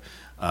do it.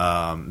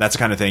 That's the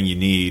kind of thing you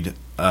need.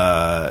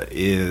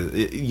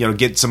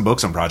 Get some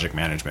books on project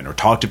management or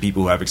talk to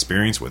people who have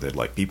experience with it,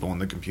 like people in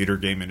the computer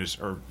game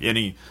industry or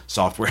any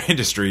software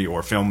industry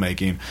or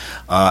filmmaking,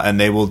 and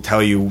they will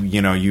tell you,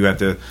 you have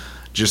to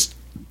just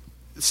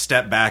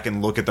step back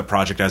and look at the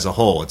project as a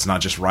whole. It's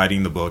not just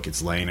writing the book,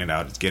 it's laying it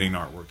out, it's getting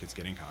artwork, it's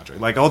getting contract,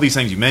 like all these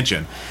things you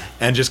mentioned,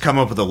 and just come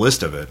up with a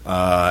list of it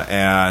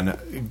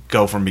and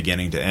go from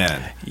beginning to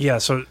end. Yeah,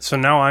 so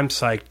now I'm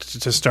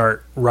psyched to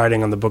start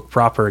writing on the book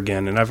proper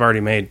again, and I've already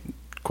made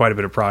quite a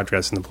bit of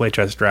progress in the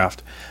playtest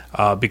draft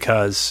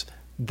because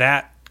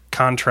that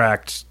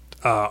contract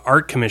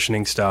art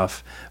commissioning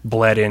stuff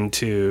bled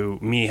into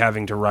me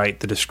having to write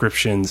the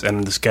descriptions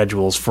and the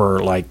schedules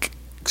for like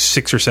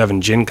 6 or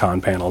 7 Gen Con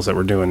panels that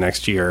we're doing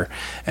next year,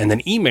 and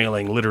then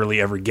emailing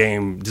literally every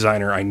game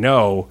designer I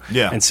know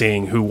and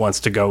seeing who wants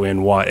to go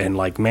in what and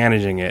like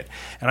managing it.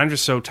 And I'm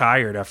just so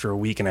tired after a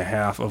week and a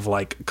half of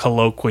like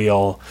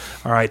colloquial,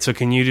 all right, so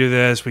can you do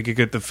this? We could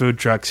get the food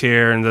trucks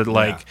here, and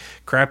the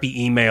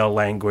crappy email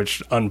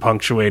language,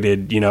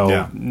 unpunctuated,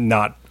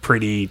 not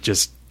pretty,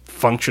 just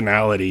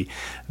functionality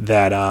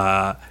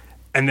that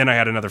and then I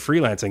had another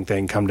freelancing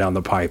thing come down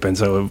the pipe, and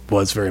so it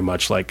was very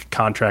much like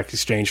contract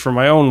exchange for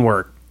my own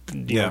work,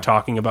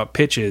 talking about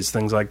pitches,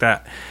 things like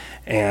that.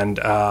 And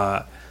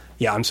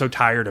I'm so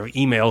tired of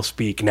email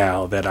speak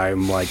now that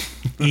I'm like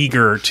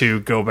eager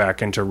to go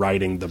back into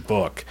writing the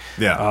book.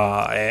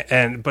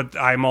 But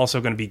I'm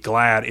also going to be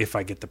glad if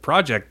I get the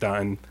project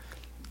done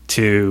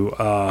to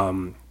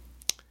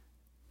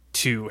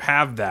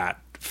have that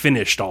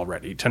finished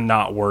already, to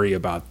not worry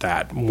about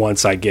that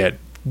once I get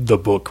the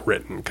book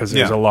written, because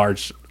there's a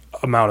large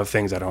amount of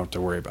things I don't have to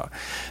worry about.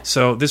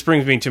 So this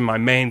brings me to my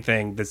main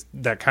thing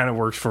that kind of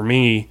works for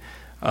me,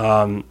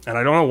 and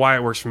I don't know why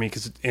it works for me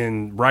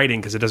in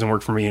writing, because it doesn't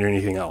work for me in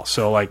anything else.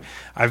 So like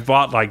I've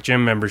bought like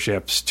gym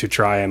memberships to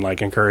try and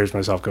like encourage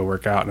myself to go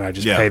work out, and I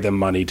just pay them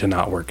money to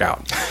not work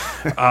out.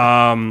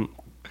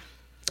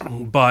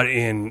 But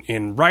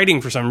in writing,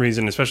 for some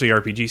reason, especially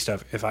RPG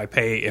stuff, if I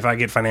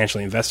get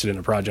financially invested in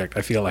a project,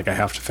 I feel like I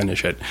have to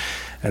finish it.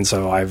 And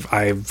so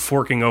I'm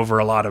forking over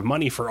a lot of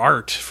money for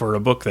art for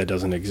a book that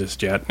doesn't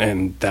exist yet,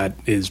 and that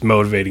is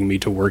motivating me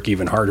to work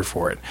even harder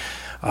for it.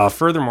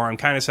 Furthermore, I'm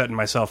kind of setting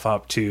myself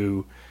up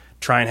to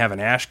try and have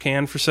an ash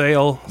can for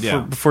sale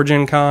before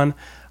Gen Con.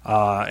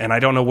 And I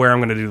don't know where I'm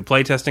going to do the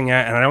playtesting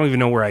at, and I don't even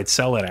know where I'd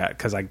sell it at,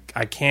 because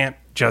I can't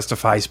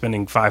justify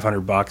spending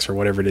 $500 or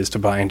whatever it is to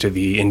buy into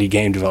the Indie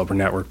Game Developer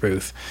Network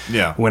booth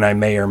when I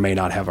may or may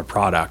not have a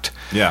product.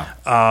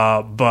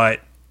 But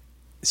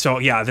so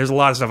there's a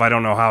lot of stuff I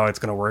don't know how it's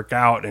going to work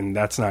out, and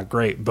that's not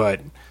great, but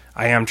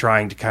I am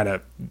trying to kind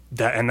of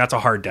and that's a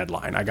hard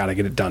deadline. I got to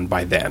get it done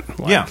by then.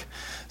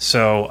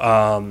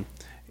 So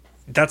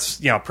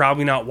that's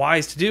probably not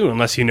wise to do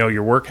unless you know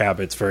your work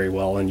habits very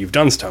well and you've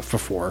done stuff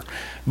before.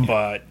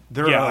 But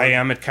I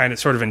am kind of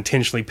sort of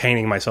intentionally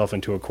painting myself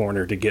into a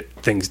corner to get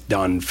things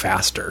done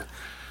faster.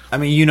 I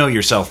mean, you know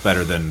yourself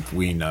better than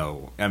we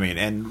know. I mean,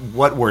 and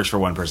what works for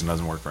one person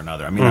doesn't work for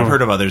another. I mean, I've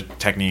heard of other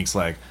techniques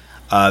like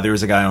there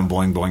was a guy on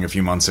Boing Boing a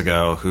few months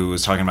ago who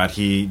was talking about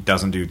he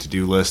doesn't do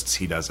to-do lists.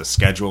 He does a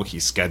schedule. He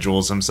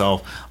schedules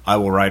himself. I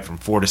will write from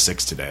 4 to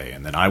 6 today,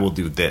 and then I will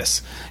do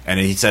this. And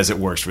he says it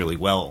works really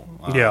well.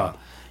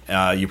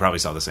 You probably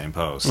saw the same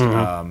post.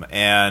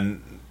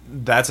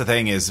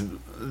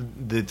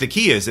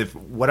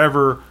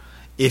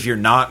 if you're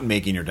not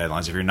making your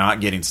deadlines, if you're not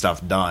getting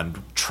stuff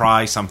done,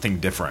 try something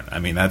different. I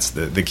mean, that's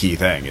the key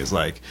thing is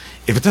like,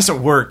 if it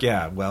doesn't work,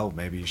 well,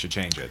 maybe you should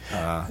change it.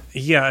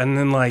 Yeah, and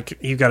then like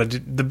you got to do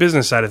the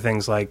business side of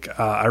things. Like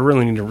I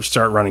really need to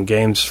start running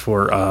games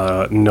for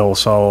No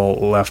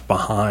Soul Left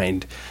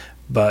Behind,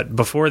 but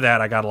before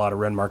that, I got a lot of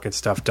Red Market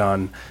stuff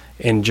done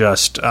in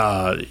just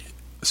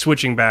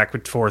switching back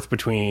and forth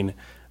between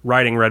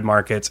writing Red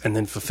Markets and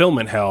then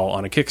Fulfillment Hell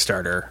on a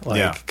Kickstarter.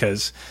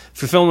 Because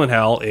Fulfillment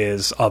Hell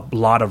is a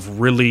lot of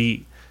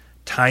really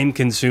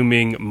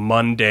time-consuming,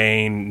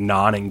 mundane,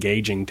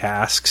 non-engaging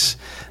tasks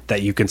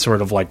that you can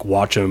sort of like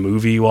watch a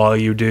movie while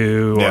you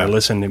do, or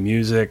listen to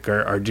music,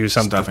 or do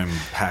something. Stuffing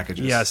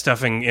packages. Yeah,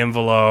 stuffing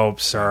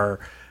envelopes, or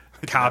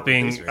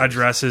copying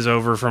addresses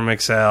over from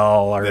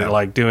Excel, or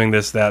like doing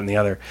this, that, and the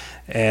other.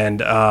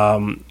 And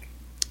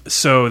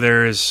so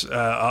there's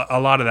a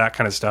lot of that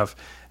kind of stuff.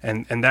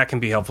 And that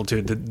can be helpful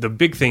too. The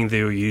big thing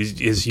though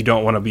is you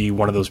don't want to be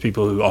one of those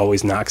people who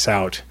always knocks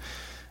out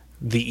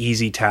the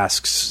easy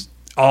tasks,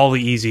 all the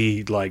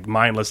easy like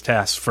mindless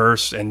tasks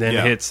first, and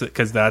then hits,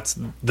 because that's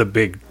the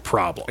big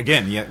problem.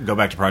 Again, go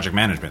back to project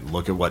management.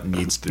 Look at what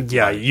needs to.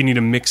 You need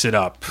to mix it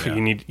up.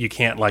 You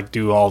can't like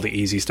do all the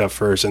easy stuff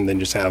first and then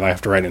just I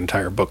have to write an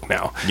entire book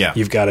now.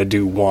 You've got to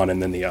do one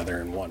and then the other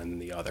and one and then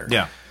the other.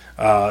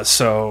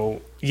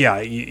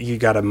 You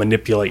got to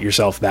manipulate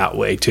yourself that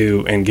way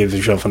too, and give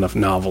yourself enough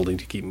novelty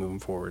to keep moving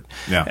forward.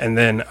 And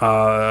then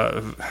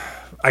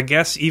I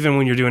guess even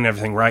when you're doing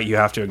everything right, you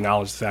have to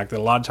acknowledge the fact that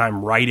a lot of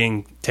time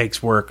writing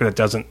takes work that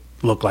doesn't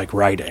look like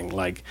writing.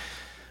 Like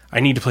I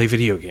need to play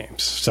video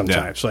games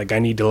sometimes. Like I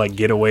need to like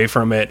get away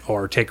from it,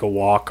 or take a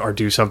walk, or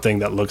do something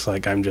that looks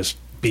like I'm just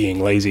being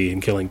lazy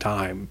and killing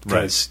time.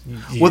 Right.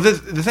 Well,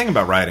 the thing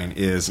about writing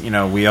is,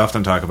 we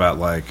often talk about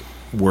like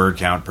word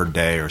count per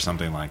day or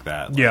something like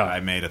that. Like I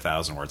made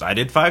 1,000 words. I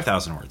did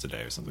 5,000 words a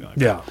day or something like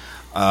that.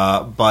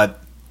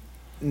 But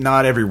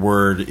not every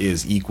word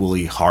is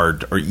equally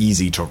hard or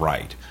easy to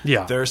write.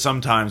 There are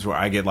some times where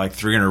I get like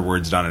 300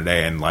 words done a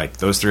day, and like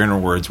those 300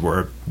 words were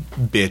a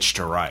bitch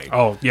to write.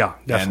 Oh, yeah,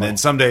 definitely. And then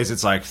some days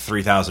it's like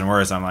 3,000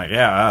 words. I'm like,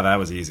 that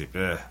was easy.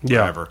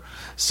 Whatever.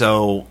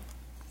 So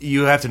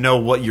you have to know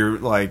what you're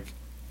like,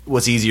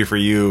 what's easier for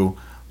you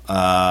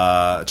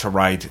to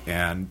write,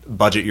 and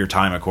budget your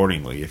time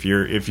accordingly. If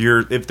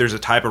there's a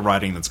type of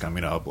writing that's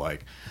coming up,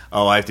 like,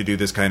 I have to do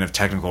this kind of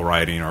technical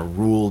writing or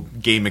rule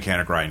game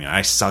mechanic writing,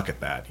 I suck at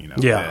that,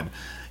 then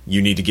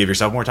you need to give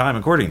yourself more time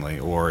accordingly.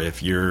 Or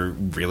if you're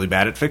really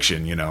bad at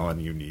fiction,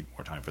 and you need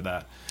more time for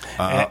that,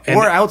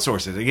 or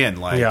outsource it again.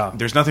 Like,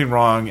 there's nothing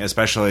wrong,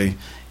 especially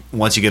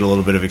once you get a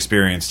little bit of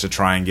experience, to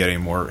try and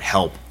getting more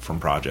help from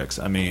projects.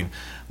 I mean,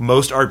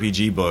 most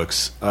RPG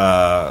books,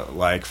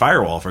 like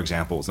Firewall, for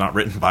example, is not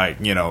written by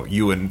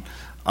you and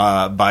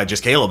by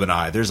just Caleb and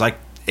I. There's like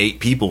 8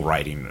 people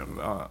writing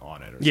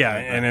on it.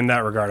 And in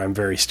that regard, I'm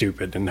very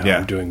stupid in how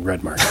I'm doing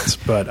Red Markets.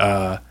 But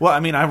well, I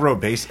mean, I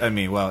wrote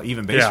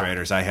even Base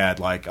Raiders. I had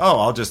like,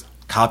 I'll just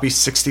copy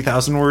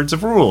 60,000 words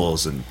of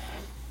rules and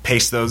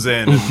paste those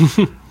in,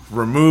 and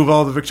remove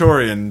all the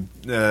Victorian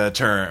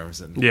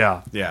terms, and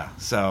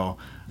So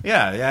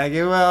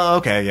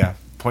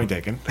point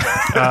taken.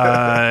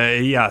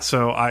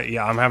 So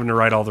I'm having to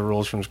write all the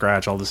rules from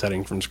scratch, all the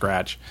settings from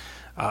scratch.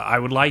 I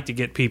would like to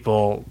get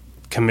people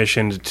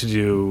commissioned to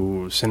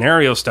do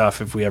scenario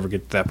stuff if we ever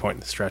get to that point in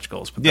the stretch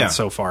goals, but that's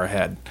so far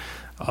ahead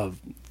of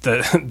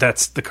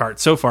that's the cart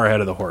so far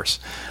ahead of the horse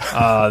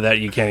that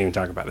you can't even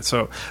talk about it.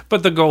 So,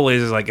 but the goal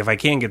is like, if I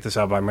can't get this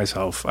out by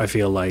myself, I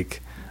feel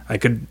like I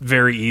could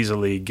very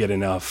easily get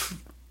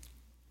enough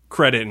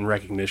credit and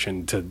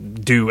recognition to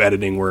do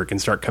editing work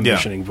and start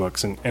commissioning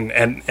books and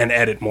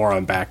edit more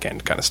on back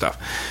end kind of stuff.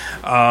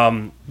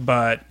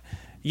 But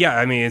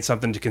I mean, it's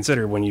something to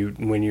consider when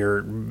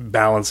you're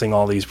balancing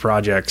all these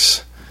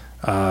projects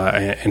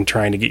and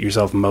trying to get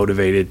yourself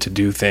motivated to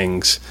do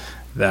things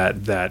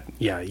that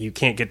you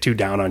can't get too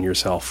down on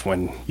yourself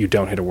when you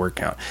don't hit a word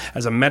count.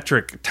 As a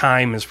metric,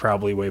 time is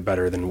probably way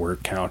better than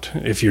word count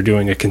if you're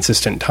doing a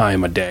consistent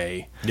time a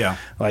day.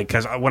 Like,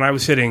 because when I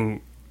was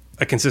hitting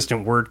a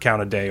consistent word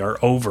count a day or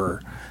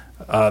over,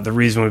 the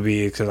reason would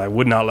be because I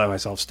would not let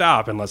myself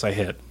stop unless I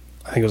hit,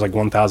 I think it was like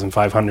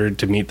 1,500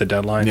 to meet the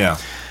deadline.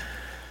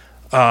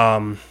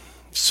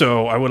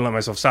 So I wouldn't let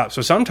myself stop.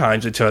 So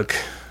sometimes it took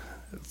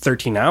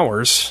 13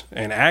 hours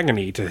in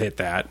agony to hit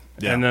that.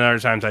 And then other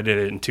times I did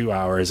it in 2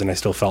 hours and I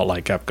still felt like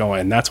I kept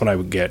going. And that's when I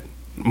would get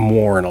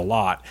more and a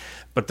lot.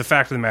 But the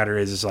fact of the matter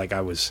is like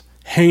I was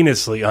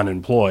heinously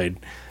unemployed,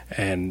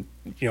 and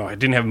I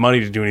didn't have money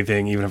to do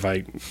anything, even if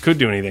I could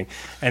do anything.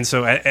 And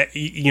so,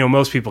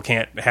 most people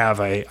can't have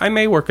I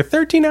may work a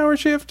 13-hour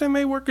shift, I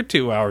may work a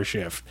 2-hour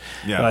shift.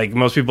 Like,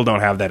 most people don't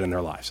have that in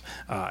their lives.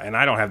 And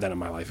I don't have that in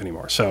my life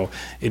anymore. So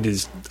it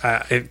is,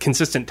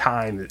 consistent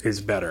time is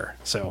better.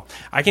 So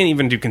I can't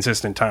even do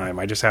consistent time.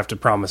 I just have to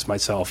promise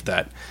myself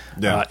that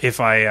if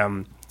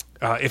I'm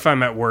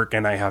at work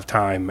and I have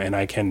time and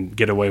I can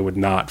get away with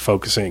not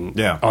focusing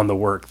on the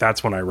work,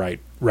 that's when I write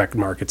Red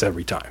Markets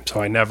every time.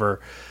 So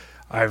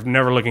I've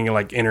never looking at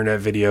like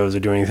internet videos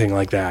or doing anything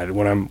like that.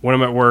 When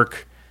I'm at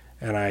work,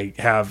 and I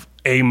have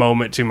a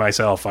moment to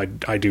myself, I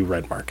do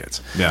red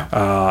markets.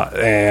 Yeah.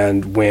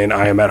 And when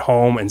I am at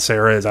home and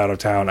Sarah is out of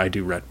town, I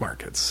do red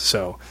markets.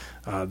 So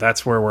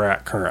that's where we're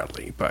at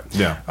currently. But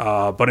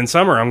but in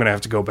summer, I'm going to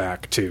have to go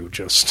back to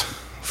just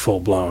full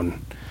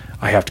blown.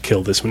 I have to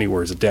kill this many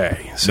words a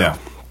day. So. Yeah.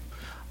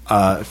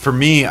 For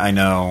me, I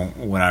know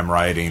when I'm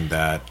writing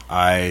that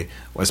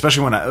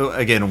especially when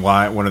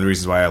one of the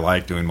reasons why I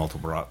like doing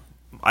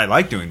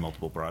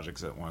multiple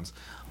projects at once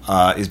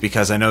is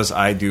because I notice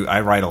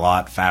I write a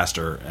lot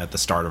faster at the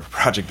start of a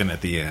project than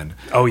at the end.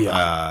 Oh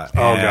yeah.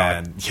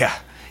 God. Yeah.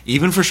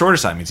 Even for short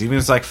assignments, even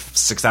if it's like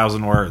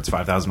 6,000 words,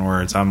 5,000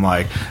 words, I'm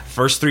like,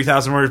 first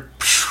 3,000 words,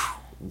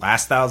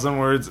 last 1,000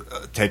 words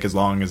take as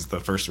long as the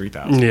first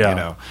 3,000. Yeah. You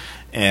know.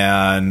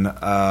 And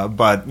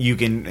but you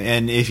can,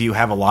 and if you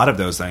have a lot of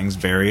those things,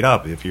 vary it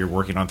up. If you're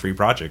working on 3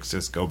 projects,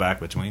 just go back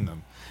between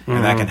them,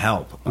 and that can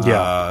help.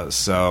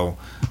 So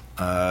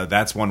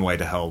that's one way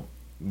to help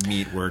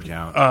meet word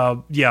count.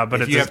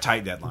 But if you have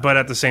tight deadlines. But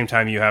at the same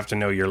time, you have to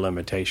know your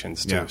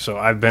limitations too. Yeah. So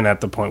I've been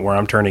at the point where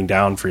I'm turning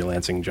down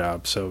freelancing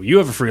jobs. So you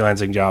have a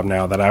freelancing job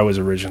now that I was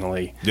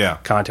originally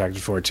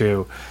contacted for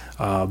too.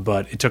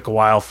 But it took a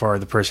while for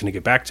the person to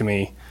get back to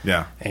me.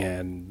 Yeah.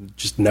 And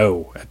just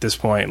know at this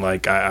point,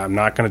 like I'm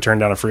not going to turn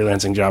down a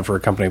freelancing job for a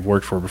company I've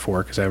worked for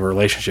before because I have a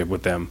relationship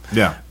with them.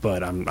 Yeah.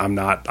 But I'm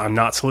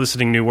not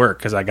soliciting new work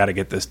because I got to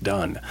get this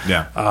done.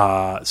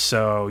 Yeah.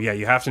 So yeah,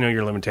 you have to know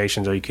your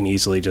limitations, or you can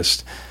easily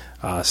just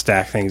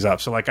stack things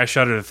up. So like I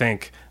shudder to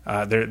think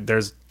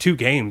there's 2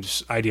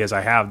 games ideas I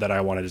have that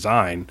I want to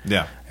design.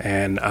 Yeah.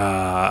 And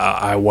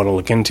I want to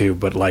look into,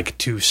 but like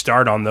to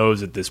start on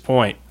those at this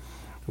point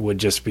would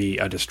just be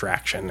a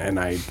distraction, and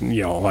I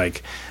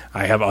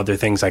have other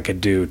things I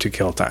could do to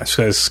kill time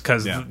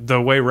because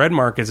the way Red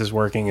Markets is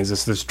working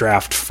is this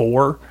draft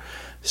 4,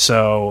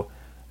 so,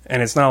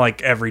 and it's not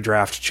like every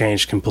draft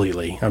changed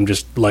completely. I'm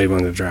just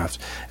labeling the draft,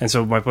 and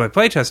so my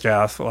playtest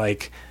draft,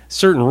 like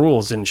certain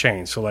rules didn't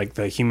change. So like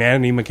the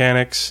humanity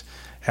mechanics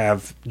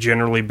have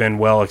generally been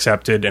well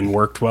accepted and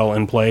worked well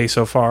in play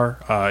so far.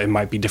 It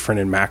might be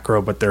different in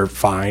macro, but they're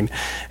fine.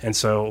 And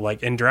so,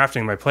 like, in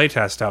drafting my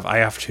playtest stuff, I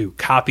have to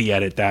copy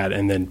edit that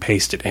and then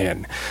paste it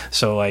in.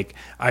 So, like,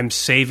 I'm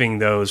saving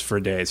those for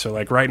days. So,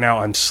 like, right now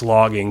I'm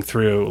slogging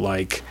through,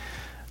 like,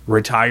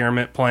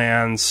 retirement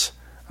plans.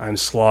 I'm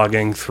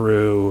slogging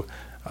through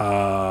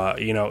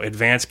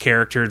advanced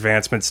character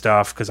advancement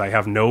stuff because I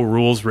have no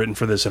rules written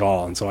for this at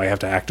all, and so I have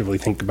to actively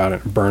think about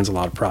it. It burns a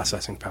lot of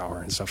processing power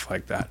and stuff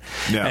like that.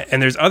 Yeah.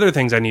 And there's other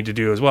things I need to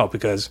do as well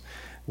because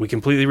we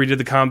completely redid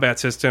the combat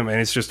system, and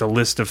it's just a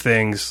list of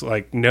things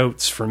like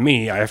notes for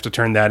me. I have to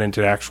turn that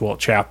into an actual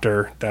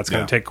chapter. That's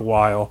going to take a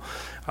while.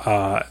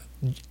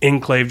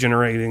 Enclave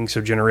generating, so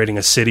generating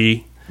a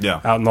city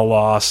out in the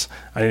Lost.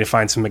 I need to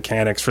find some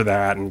mechanics for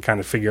that and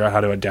kind of figure out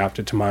how to adapt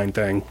it to mine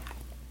thing.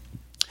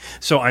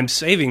 So I'm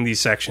saving these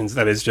sections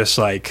that is just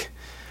like,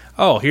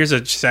 oh, here's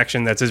a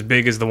section that's as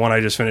big as the one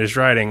I just finished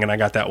writing, and I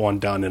got that one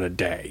done in a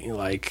day.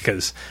 Like,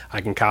 because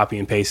I can copy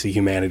and paste the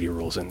humanity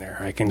rules in there.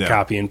 I can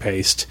copy and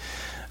paste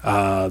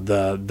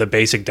the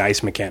basic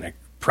dice mechanic,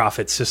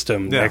 profit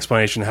system, the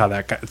explanation of how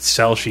that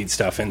sell sheet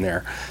stuff in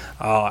there.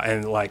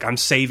 And like I'm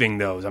saving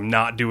those. I'm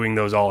not doing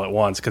those all at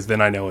once because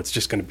then I know it's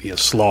just going to be a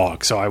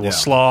slog. So I will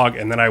slog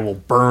and then I will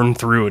burn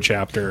through a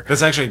chapter.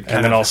 That's actually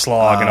and then I'll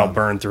slog and I'll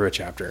burn through a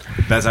chapter.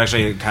 That's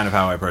actually kind of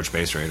how I approach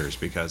Base Raiders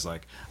because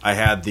like I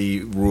had the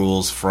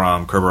rules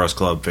from Kerberos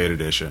Club Fate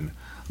Edition,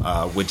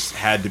 which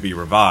had to be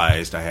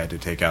revised. I had to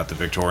take out the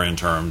Victorian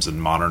terms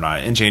and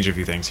modernize and change a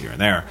few things here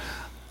and there.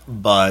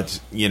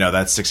 But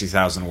that's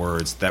 60,000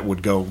 words that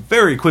would go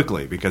very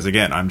quickly because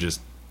again I'm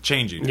just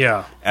changing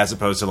it, as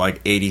opposed to like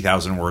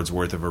 80,000 words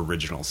worth of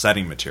original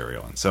setting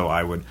material. And so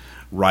I would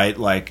write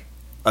like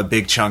a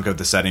big chunk of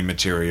the setting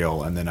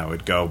material and then I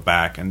would go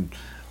back and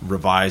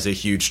revise a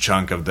huge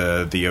chunk of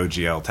the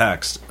OGL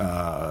text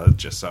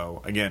just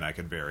so again I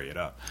could vary it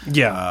up.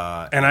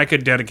 And I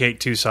could dedicate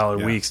 2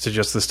 solid weeks to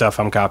just the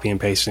stuff I'm copying,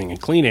 pasting and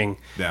cleaning,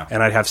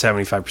 and I'd have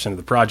 75% of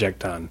the project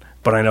done.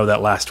 But I know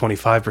that last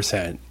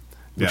 25%,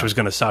 which was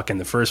going to suck in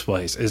the first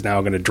place, is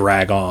now going to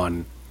drag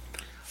on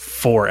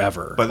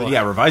forever. But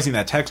revising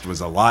that text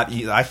was a lot.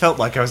 I felt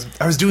like I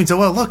was doing so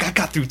well. Look, I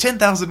got through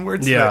 10,000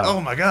 words today.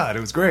 Oh my god, it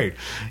was great.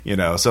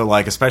 So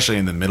like especially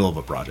in the middle of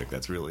a project,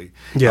 that's really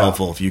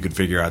helpful if you could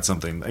figure out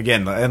something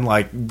again. And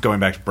like going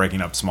back to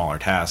breaking up smaller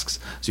tasks,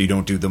 so you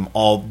don't do them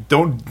all.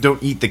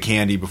 Don't eat the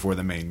candy before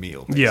the main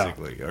meal,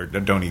 basically, or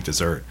don't eat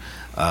dessert.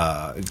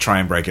 Try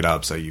and break it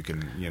up so you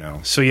can,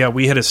 So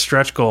we hit a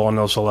stretch goal on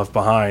No Soul Left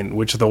Behind,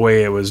 which the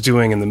way it was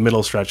doing in the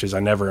middle stretches, I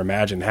never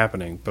imagined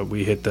happening. But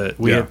we hit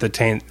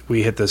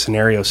the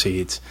scenario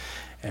seeds,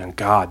 and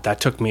God,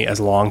 that took me as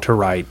long to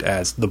write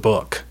as the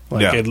book.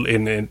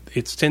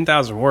 It's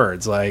 10,000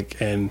 words,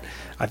 and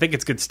I think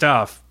it's good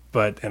stuff.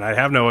 And I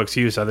have no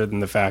excuse other than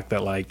the fact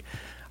that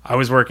I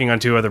was working on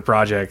 2 other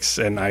projects,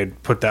 and I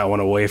put that one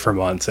away for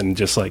months, and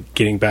just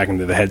getting back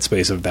into the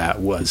headspace of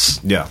that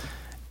was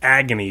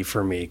agony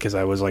for me because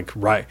I was like,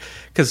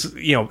 because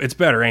it's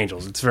Better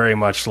Angels. It's very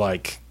much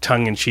like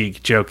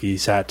tongue-in-cheek, jokey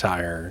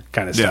satire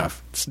kind of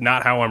stuff. It's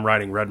not how I'm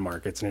writing Red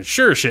Markets, and it's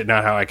sure shit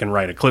not how I can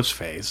write Eclipse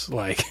Phase.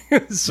 Like,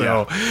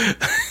 so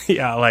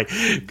like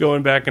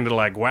going back into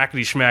like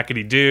whackety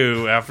schmackety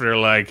do after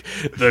like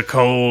the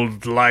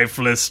cold,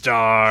 lifeless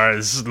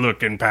stars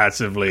looking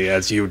passively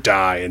as you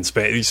die in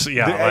space.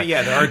 There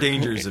are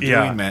dangers of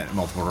doing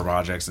multiple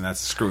projects, and that's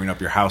screwing up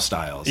your house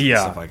styles and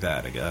stuff like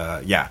that.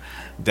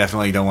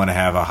 Definitely don't want to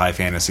have a high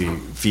fantasy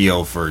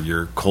feel for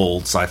your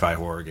cold sci-fi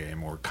horror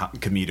game or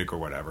comedic or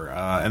whatever,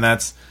 and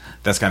that's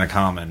kind of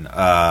common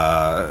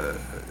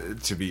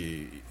to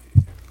be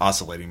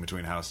oscillating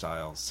between house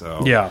styles.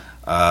 So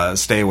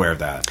stay aware of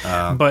that.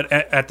 But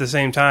at the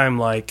same time,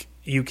 like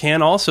you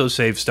can also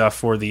save stuff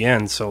for the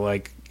end. So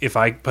like if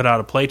I put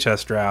out a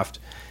playtest draft,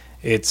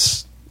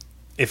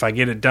 if I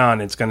get it done,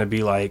 it's going to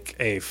be like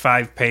a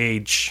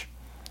 5-page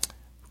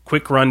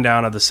quick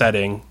rundown of the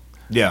setting.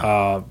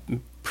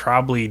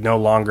 Probably no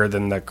longer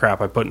than the crap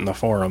I put in the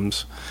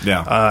forums.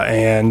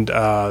 And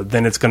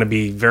then it's going to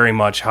be very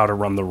much how to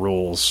run the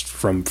rules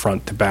from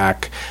front to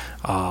back.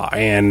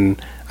 And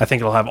I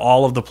think it'll have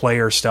all of the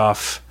player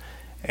stuff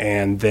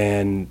and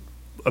then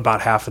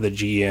about half of the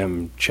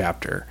GM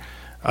chapter.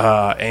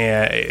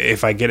 And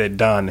if I get it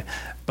done.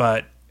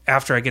 But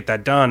after I get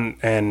that done,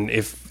 and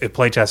if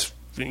playtest,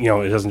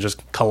 it doesn't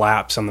just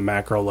collapse on the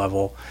macro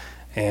level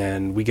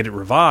and we get it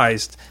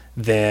revised,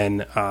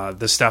 then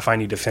the stuff I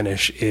need to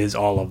finish is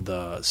all of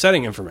the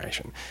setting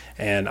information.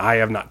 And I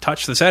have not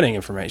touched the setting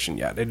information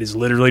yet. It is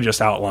literally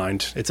just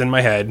outlined. It's in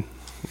my head.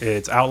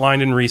 It's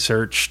outlined and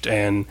researched,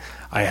 and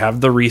I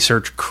have the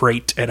research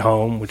crate at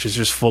home, which is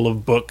just full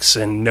of books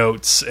and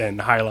notes and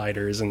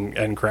highlighters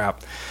and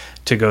crap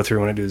to go through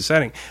when I do the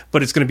setting.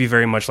 But it's going to be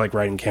very much like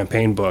writing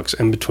campaign books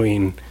in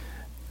between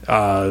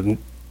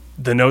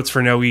the notes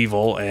for No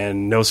Evil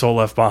and No Soul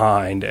Left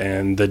Behind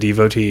and the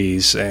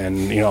Devotees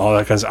and all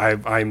that kind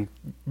of. I'm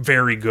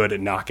very good at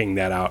knocking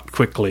that out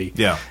quickly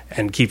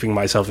and keeping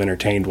myself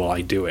entertained while I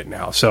do it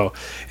now. So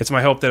it's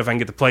my hope that if I can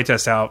get the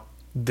playtest out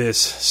this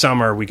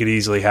summer, we could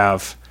easily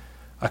have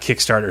a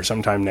Kickstarter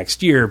sometime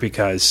next year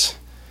because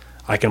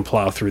I can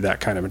plow through that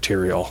kind of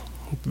material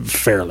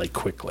fairly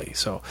quickly.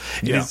 So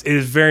it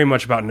is very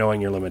much about knowing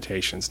your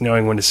limitations,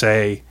 knowing when to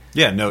say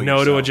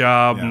no to a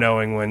job,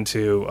 knowing when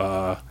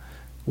to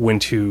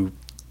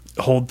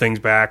hold things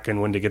back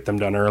and when to get them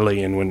done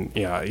early and when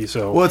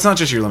well, it's not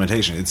just your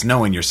limitation, it's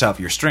knowing yourself,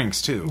 your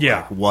strengths too.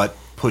 Like what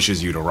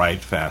pushes you to write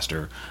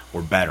faster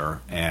or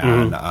better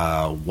and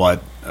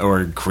what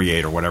or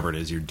create or whatever it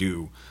is you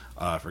do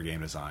for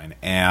game design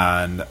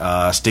and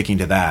sticking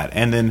to that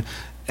and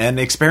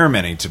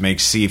experimenting to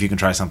see if you can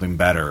try something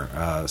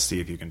better, see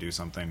if you can do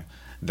something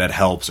that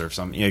helps or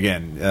something.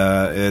 Again,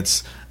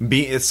 it's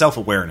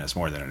self-awareness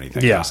more than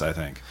anything else, I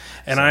think.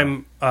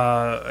 And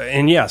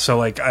so. So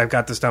like I've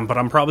got this done, but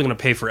I'm probably going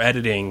to pay for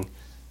editing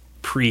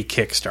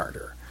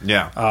pre-Kickstarter.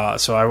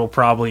 So I will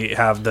probably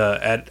have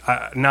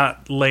the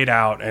not laid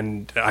out,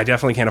 and I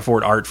definitely can't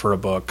afford art for a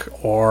book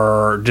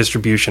or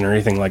distribution or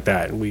anything like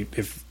that.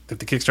 If the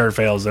Kickstarter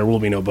fails, there will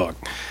be no book.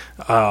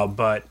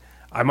 But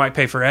I might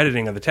pay for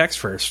editing of the text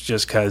first,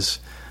 just because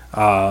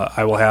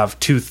I will have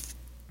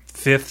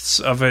 2/5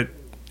 of it.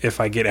 If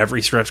I get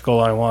every stretch goal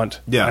I want,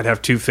 I'd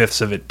have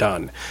 2/5 of it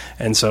done.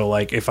 And so,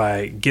 like, if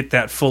I get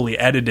that fully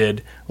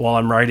edited while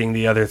I'm writing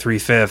the other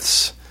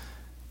 3/5,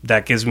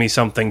 that gives me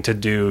something to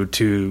do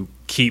to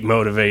keep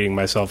motivating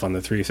myself on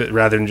the 3/5,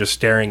 rather than just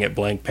staring at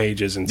blank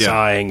pages and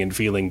sighing and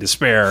feeling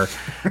despair.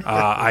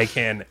 I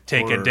can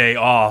take a day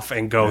off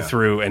and go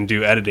through and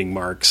do editing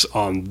marks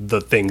on the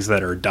things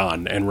that are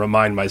done and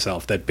remind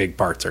myself that big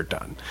parts are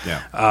done.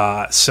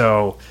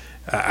 So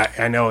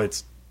I know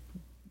it's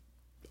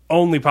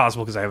only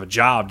possible because I have a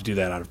job to do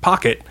that out of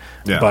pocket,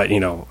 but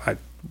I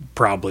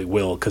probably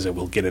will because it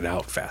will get it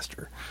out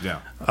faster.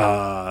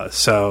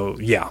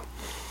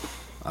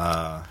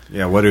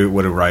 What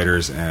do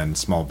writers and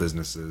small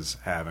businesses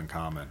have in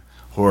common?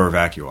 Horror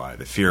vacui,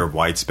 the fear of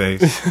white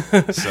space.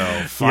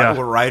 So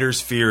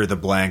writers fear the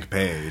blank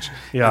page,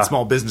 and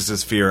small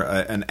businesses fear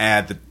an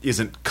ad that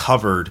isn't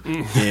covered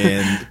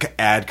in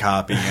ad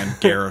copy and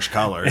garish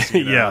colors.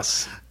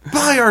 Yes.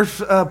 Buy our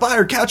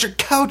couch at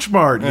Couch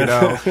Mart,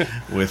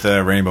 with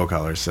rainbow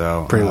colors.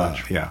 So pretty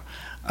much,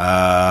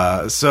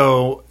 that's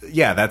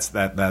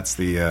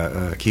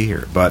the key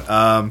here.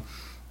 But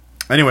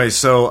anyway,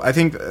 so I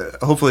think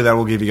hopefully that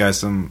will give you guys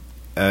some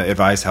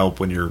advice, help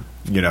when you're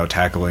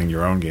tackling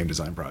your own game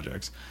design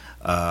projects.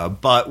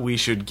 But we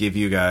should give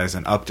you guys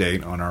an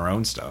update on our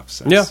own stuff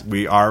since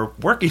we are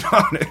working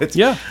on it.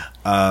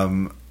 I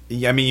mean,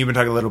 you've been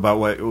talking a little about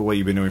what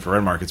you've been doing for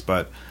Red Markets,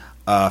 but.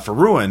 For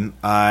Ruin,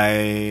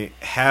 I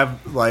have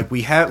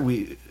we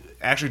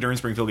actually during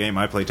Springfield Game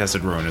I play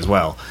tested Ruin as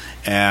well,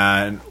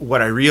 and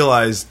what I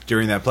realized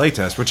during that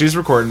playtest, which is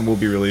recorded and will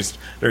be released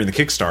during the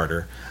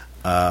Kickstarter,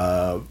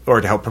 or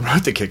to help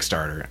promote the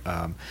Kickstarter,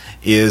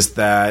 is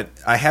that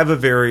I have a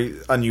very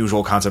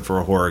unusual concept for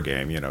a horror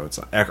game. It's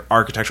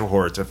architectural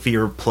horror, it's a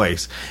fear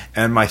place,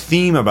 and my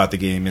theme about the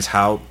game is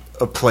how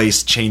a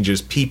place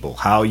changes people,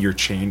 how you're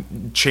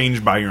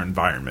changed by your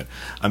environment.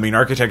 I mean,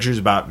 architecture is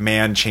about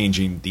man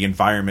changing the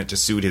environment to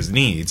suit his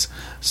needs.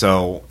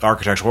 So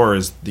architectural horror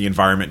is the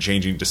environment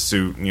changing to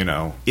suit,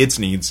 its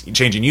needs,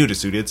 changing you to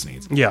suit its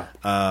needs. Yeah.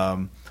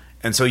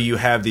 And so you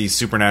have these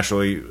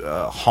supernaturally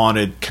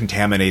haunted,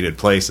 contaminated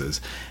places.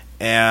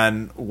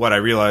 And what I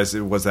realized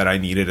was that I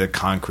needed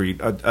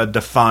a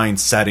defined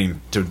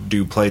setting to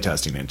do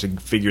playtesting in, to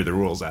figure the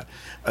rules at.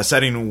 A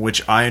setting in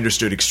which I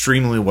understood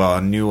extremely well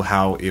and knew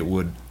how it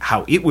would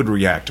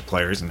react to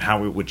players and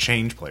how it would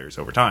change players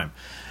over time.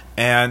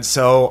 And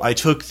so I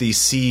took the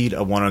seed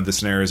of one of the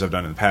scenarios I've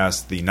done in the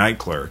past, the Night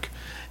Clerk,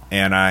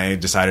 and I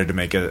decided to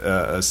make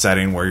a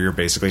setting where you're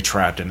basically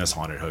trapped in this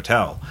haunted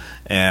hotel.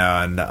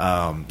 And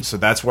so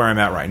that's where I'm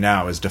at right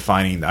now, is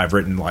defining. I've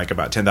written like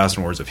about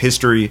 10,000 words of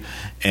history,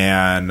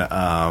 and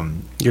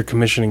you're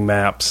commissioning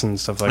maps and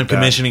stuff like that. I'm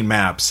commissioning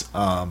maps.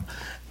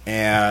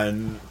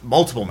 And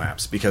multiple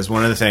maps, because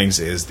one of the things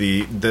is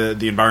the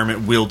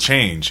environment will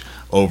change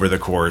over the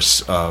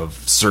course of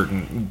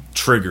certain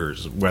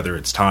triggers, whether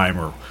it's time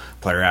or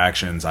player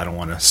actions. I don't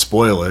want to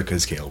spoil it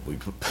because Caleb will be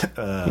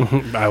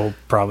I will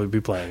probably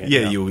be playing it.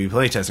 Yeah, you will be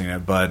playtesting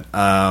it. But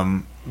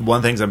one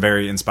of the things I'm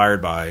very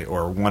inspired by,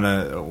 or one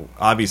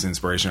obvious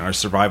inspiration, are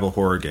survival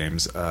horror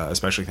games,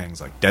 especially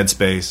things like Dead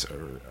Space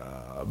or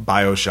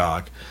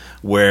BioShock,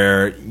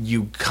 where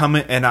you come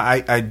in, and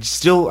I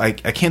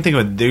can't think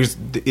of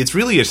it. It's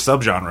really a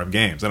subgenre of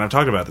games, and I've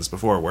talked about this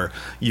before, where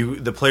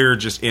the player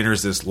just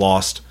enters this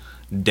lost,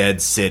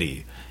 dead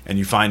city, and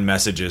you find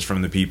messages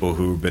from the people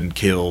who've been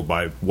killed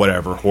by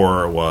whatever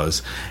horror it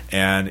was,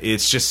 and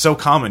it's just so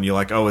common. You're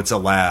like, oh, it's a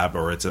lab,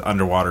 or it's an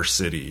underwater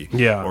city,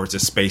 or it's a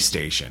space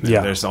station.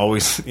 And there's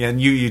always, and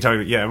we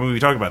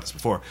talked about this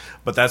before,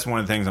 but that's one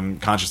of the things I'm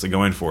consciously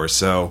going for.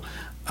 So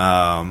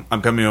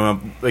I'm coming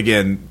up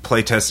again.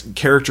 Playtest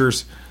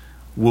characters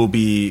will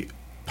be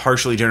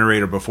partially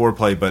generated before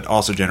play, but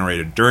also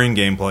generated during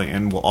gameplay,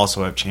 and will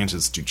also have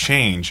chances to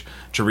change,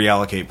 to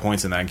reallocate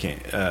points in that game,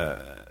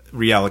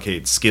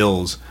 reallocate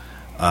skills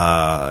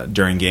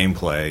during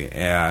gameplay.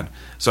 And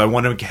so I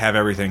want to have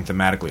everything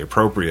thematically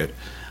appropriate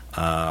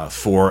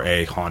for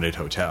a haunted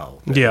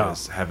hotel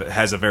that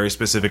has a very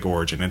specific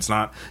origin. It's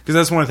not, because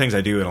that's one of the things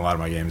I do in a lot of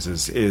my games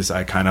is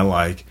I kind of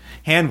like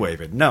hand wave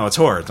it. No, it's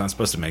horror. It's not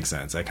supposed to make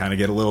sense. I kind of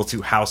get a little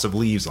too House of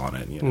Leaves on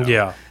it,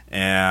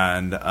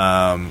 and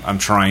I'm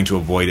trying to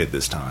avoid it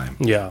this time,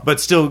 but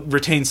still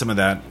retain some of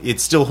that.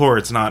 It's still horror.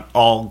 It's not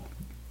all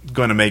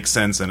going to make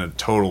sense in a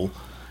total,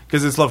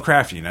 because it's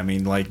Lovecraftian. I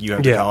mean, like, you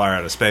have the color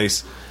out of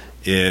space.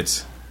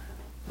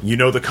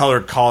 The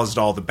color caused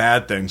all the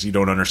bad things. You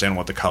don't understand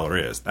what the color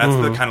is. That's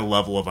the kind of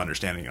level of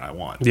understanding I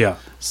want. Yeah.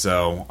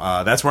 So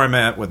that's where I'm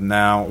at with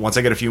now. Once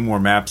I get a few more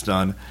maps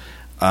done,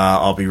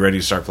 I'll be ready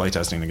to start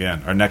playtesting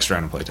again. Our next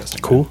round of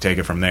playtesting. Cool. Take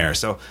it from there.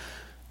 So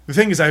the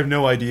thing is, I have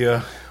no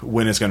idea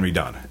when it's going to be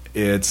done.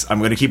 I'm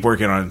going to keep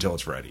working on it until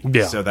it's ready.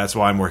 Yeah. So that's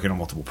why I'm working on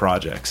multiple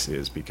projects,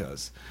 is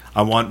because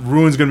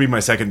Ruin's going to be my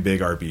second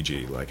big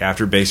RPG. Like,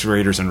 after Base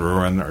Raiders and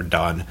Ruin are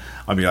done,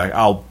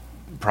 I'll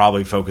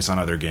probably focus on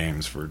other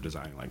games for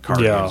designing, like card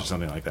games or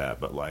something like that.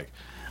 But like,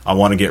 I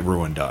want to get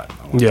Ruin done.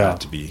 I want it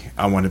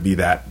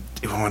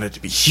to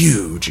be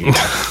huge.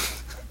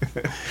 It's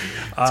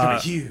gonna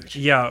be huge.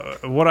 Yeah,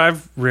 what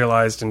I've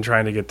realized in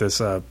trying to get this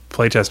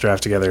playtest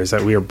draft together is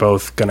that we are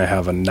both going to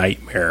have a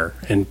nightmare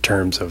in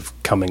terms of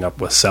coming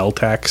up with cell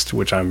text,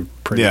 which I'm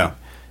pretty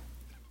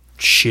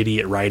shitty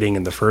at writing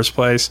in the first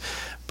place.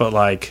 But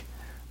like,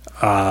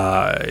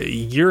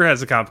 Year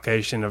has a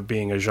complication of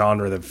being a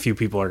genre that few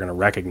people are going to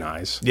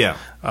recognize. Yeah.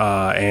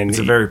 And it's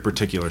a very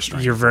particular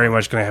strength. You're very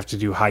much going to have to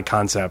do high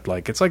concept,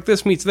 like, it's like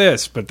this meets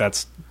this, but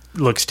that's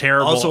looks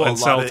terrible. Also, a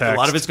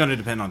lot of it's going to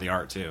depend on the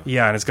art too.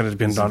 Yeah, and it's going to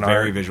depend on art.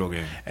 Very visual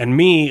game. And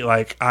me,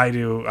 like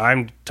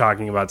I'm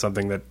talking about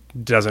something that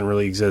doesn't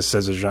really exist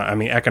as a genre. I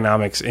mean,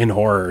 economics in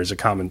horror is a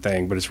common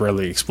thing, but it's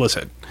rarely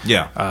explicit.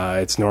 Yeah,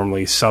 it's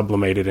normally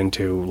sublimated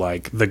into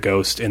like the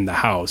ghost in the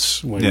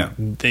house.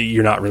 When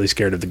you're not really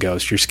scared of the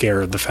ghost, you're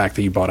scared of the fact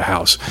that you bought a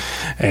house,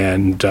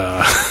 and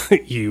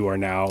you are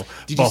now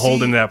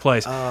beholden to that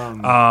place.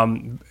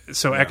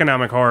 So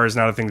economic horror is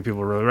not a thing that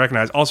people really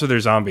recognize. Also,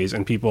 there's zombies,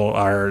 and people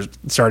are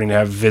starting to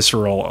have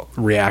visceral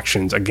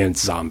reactions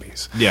against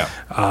zombies. Yeah.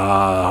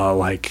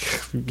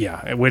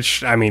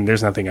 Which, I mean,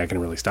 there's nothing I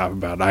can really stop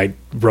about. I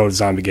wrote a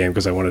zombie game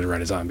because I wanted to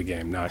write a zombie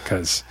game, not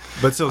because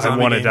But still,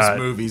 zombie games,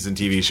 movies, and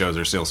TV shows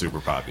are still super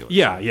popular.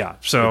 Yeah, yeah.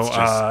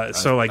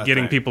 So,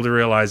 getting people to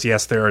realize,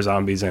 yes, there are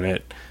zombies in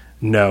it.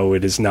 No,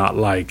 it is not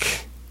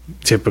like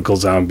typical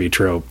zombie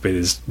trope. It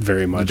is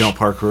very much. You don't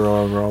parkour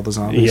over all the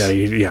zombies.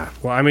 Yeah.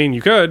 Well, I mean,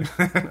 you could.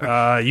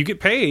 You get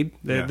paid.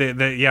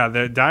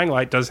 The Dying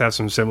Light does have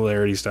some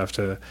similarity stuff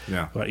to.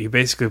 Yeah. You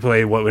basically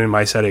play what in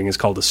my setting is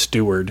called a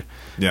steward.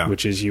 Yeah.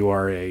 Which is you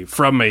are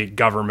from a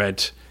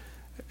government,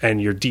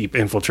 and you're deep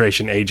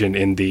infiltration agent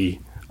in the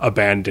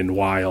abandoned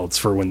wilds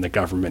for when the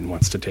government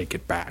wants to take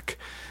it back.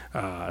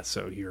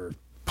 So you're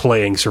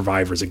playing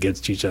survivors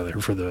against each other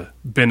for the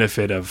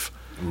benefit of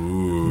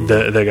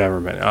the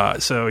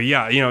government. So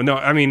yeah, no,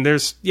 I mean,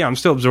 I'm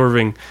still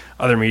absorbing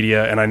other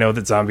media, and I know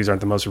that zombies aren't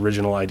the most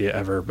original idea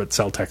ever, but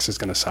cell text is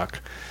going to suck.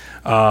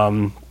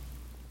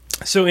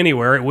 So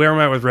anyway, where am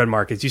I with Red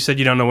Markets? You said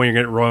you don't know when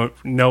you're going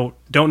to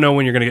don't know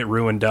when you're going to get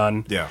ruined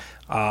done. Yeah.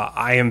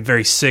 I am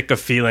very sick of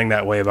feeling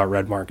that way about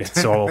Red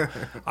Markets, so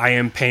I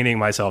am painting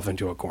myself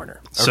into a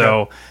corner. Okay.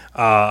 So,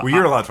 well,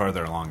 you're a lot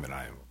farther along than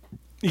I am.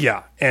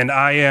 Yeah, and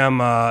I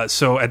am.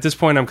 So at this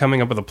point, I'm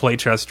coming up with a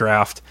playtest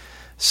draft.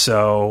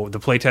 So the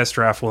playtest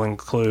draft will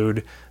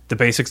include the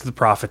basics of the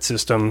profit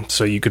system,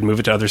 so you could move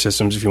it to other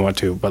systems if you want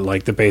to, but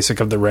like the basic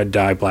of the red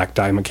die, black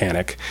die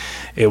mechanic.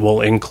 It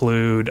will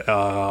include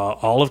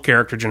all of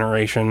character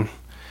generation.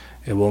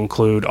 It will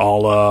include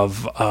all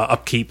of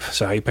upkeep,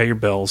 so how you pay your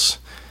bills.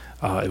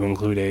 It will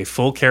include a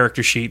full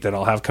character sheet that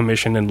I'll have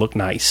commissioned and look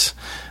nice.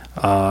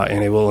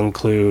 And it will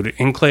include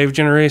enclave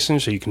generation,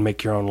 so you can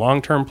make your own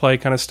long-term play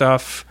kind of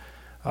stuff.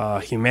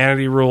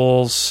 Humanity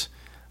rules,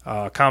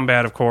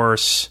 combat, of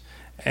course,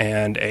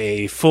 and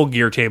a full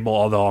gear table,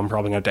 although I'm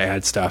probably going to have to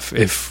add stuff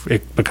if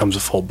it becomes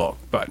a full book.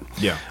 But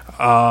yeah.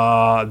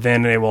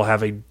 Then it will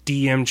have a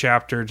DM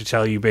chapter to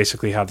tell you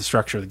basically how the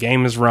structure of the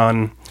game is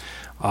run.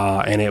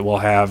 And it will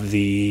have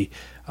the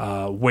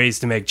ways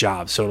to make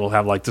jobs. So it'll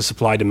have like the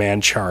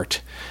supply-demand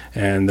chart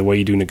and the way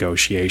you do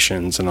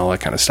negotiations and all that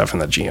kind of stuff in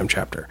the GM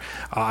chapter.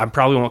 I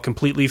probably won't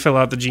completely fill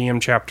out the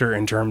GM chapter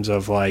in terms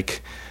of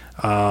like...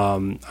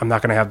 I'm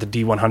not going to have the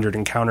D100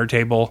 encounter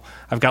table.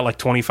 I've got like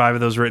 25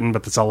 of those written,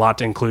 but that's a lot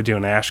to include to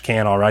an ash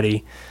can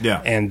already.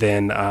 Yeah. And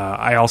then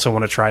I also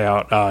want to try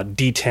out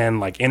D10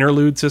 like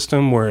interlude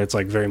system where it's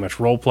like very much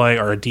role play,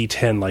 or a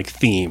D10 like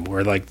theme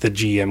where like the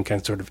GM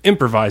can sort of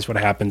improvise what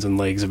happens in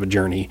Legs of a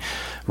Journey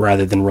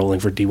rather than rolling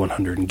for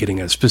D100 and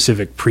getting a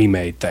specific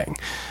pre-made thing.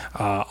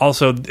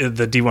 Also,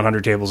 the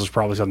D100 tables is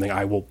probably something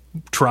I will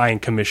try and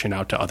commission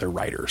out to other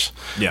writers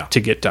to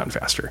get done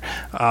faster.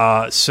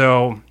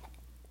 So...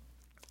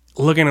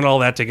 looking at all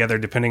that together,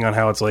 depending on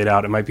how it's laid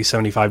out, it might be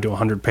 75 to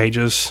 100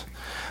 pages.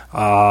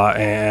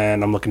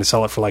 And I'm looking to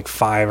sell it for like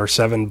 $5 or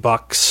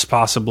 $7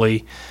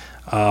 possibly.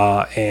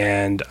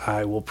 And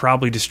I will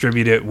probably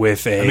distribute it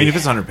with a... I mean, if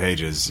it's 100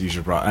 pages, you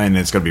should probably... and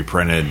it's going to be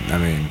printed. I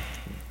mean,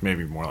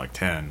 maybe more like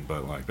 10,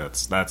 but like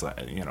that's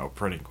a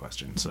printing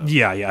question. So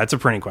Yeah, it's a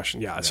printing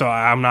question. Yeah. So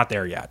I'm not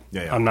there yet.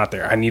 Yeah. I'm not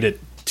there. I need it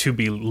to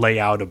be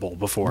layoutable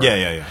before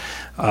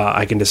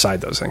I can decide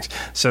those things.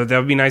 So that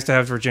would be nice to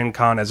have for Gen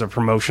Con as a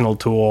promotional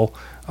tool.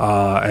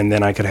 And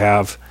then I could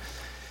have,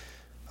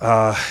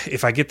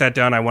 if I get that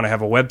done, I want to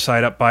have a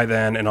website up by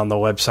then. And on the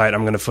website,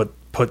 I'm going to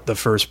put the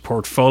first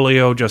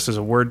portfolio just as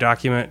a Word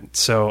document.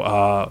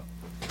 So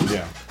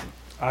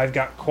I've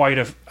got quite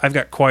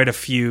a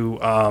few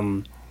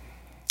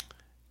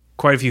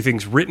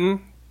things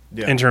written.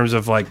 Yeah. In terms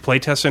of like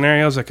playtest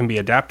scenarios that can be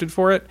adapted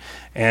for it.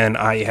 And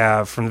I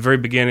have, from the very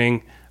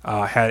beginning,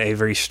 had a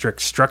very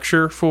strict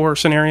structure for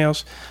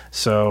scenarios.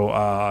 So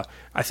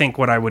I think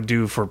what I would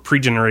do for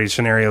pre-generated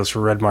scenarios for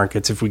Red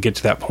Markets, if we get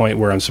to that point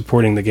where I'm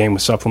supporting the game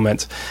with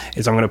supplements,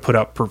 is I'm going to put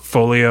up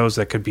portfolios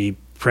that could be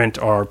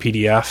print or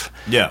PDF.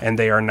 Yeah. And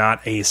they are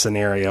not a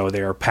scenario.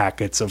 They are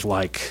packets of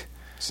like...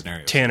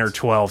 scenarios. 10 or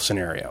 12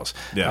 scenarios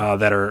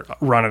that are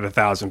run at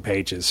 1,000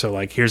 pages. So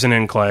like, here's an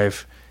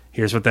enclave...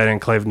 here's what that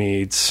enclave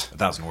needs.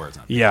 1,000 words.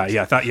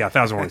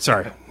 1,000 words.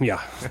 Sorry. Yeah.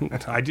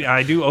 I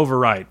do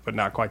overwrite, but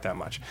not quite that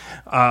much.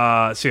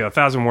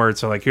 1,000 words.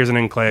 So, like, here's an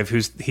enclave.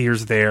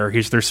 Here's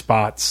their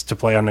spots to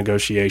play on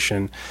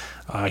negotiation.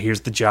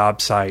 Here's the job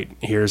site.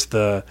 Here's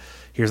the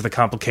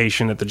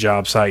complication at the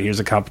job site. Here's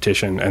the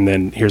competition. And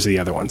then here's the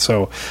other one.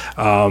 So,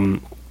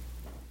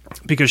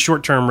 because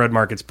short-term Red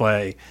Markets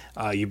play,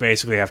 you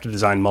basically have to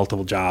design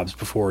multiple jobs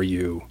before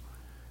you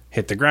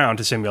hit the ground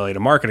to simulate a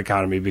market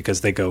economy because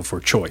they go for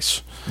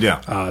choice.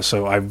 Yeah.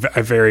 So I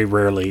very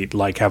rarely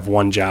like have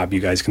one job you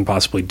guys can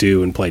possibly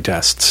do in play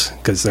tests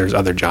because there's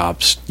other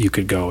jobs you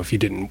could go if you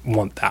didn't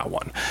want that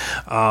one.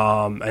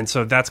 And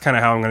so that's kind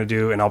of how I'm going to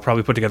do. And I'll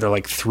probably put together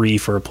like 3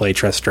 for a play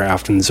test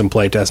draft and some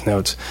play test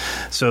notes.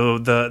 So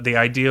the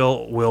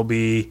ideal will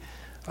be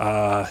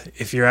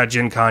if you're at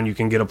Gen Con, you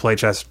can get a play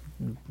test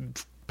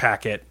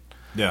packet.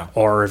 Yeah.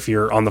 Or if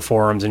you're on the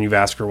forums and you've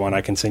asked for one,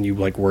 I can send you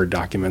like Word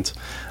documents.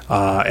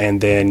 And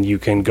then you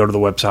can go to the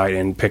website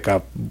and pick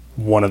up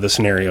one of the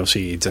scenario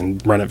seeds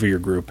and run it for your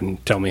group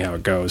and tell me how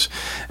it goes.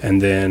 And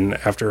then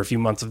after a few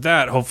months of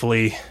that,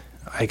 hopefully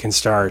I can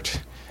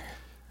start.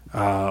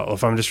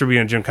 If I'm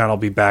distributing at Gen Con, I'll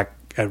be back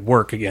at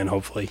work again,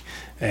 hopefully.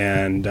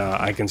 And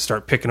I can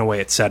start picking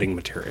away at setting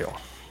material.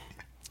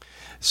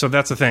 So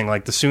that's the thing.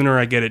 Like, the sooner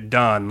I get it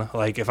done,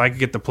 like if I could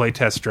get the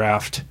playtest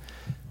draft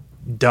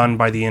done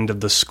by the end of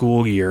the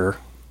school year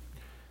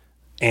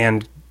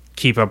and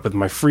keep up with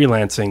my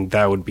freelancing,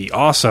 that would be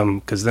awesome,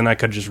 because then I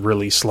could just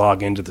really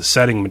slog into the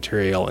setting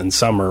material in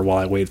summer while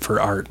I wait for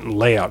art and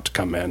layout to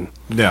come in.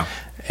 Yeah.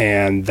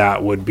 And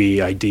that would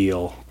be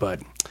ideal.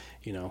 But,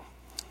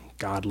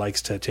 God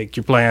likes to take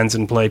your plans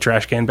and play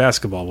trash can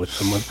basketball with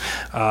them.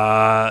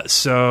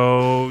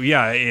 So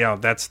yeah,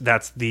 that's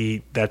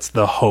the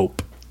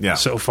hope.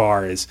 so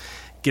far is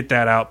get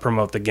that out,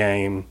 promote the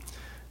game,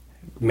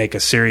 make a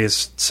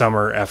serious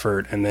summer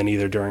effort, and then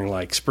either during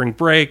like spring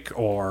break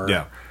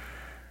or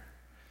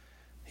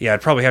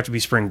it'd probably have to be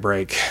spring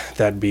break.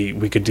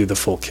 We could do the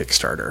full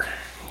Kickstarter.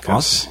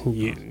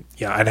 Awesome.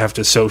 I'd have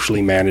to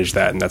socially manage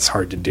that, and that's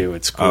hard to do.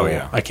 It's cool. Oh,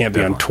 yeah. I can't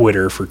be on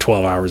Twitter for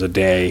 12 hours a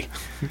day.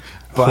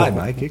 But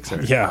my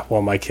Kickstarter. Yeah,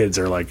 while my kids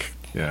are like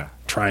Yeah.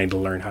 trying to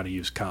learn how to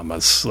use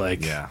commas.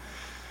 Like, yeah.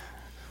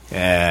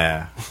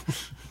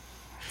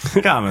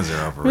 Commas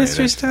are overrated.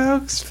 Mr.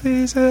 Stokes,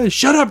 please.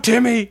 Shut up,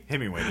 Timmy.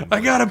 Hemingway didn't I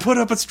gotta put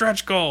up a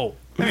stretch goal.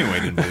 Hemingway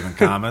didn't believe in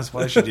commas.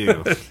 Why should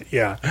you?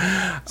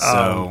 Yeah.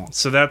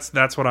 So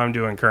that's what I'm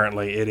doing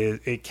currently.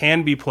 It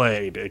can be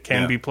played. It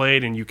can be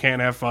played, and you can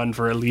have fun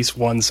for at least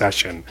one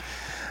session.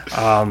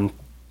 And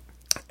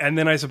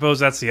then I suppose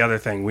that's the other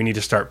thing. We need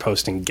to start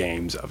posting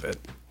games of it.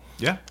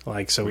 yeah,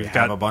 Like, so we we've have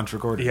got a bunch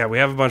recorded. Yeah, we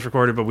have a bunch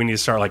recorded, but we need to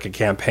start like a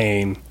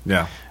campaign.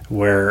 Yeah.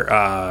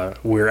 Where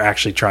we're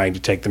actually trying to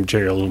take the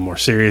material a little more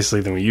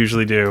seriously than we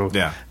usually do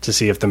to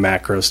see if the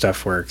macro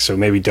stuff works. So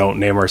maybe don't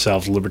name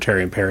ourselves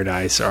Libertarian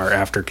Paradise or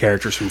after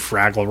characters from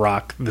Fraggle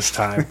Rock this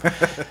time.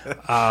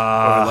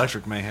 Or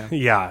Electric Mayhem.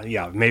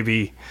 Yeah.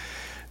 Maybe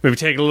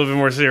take it a little bit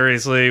more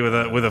seriously with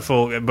a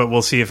full. But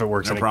we'll see if it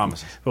works. No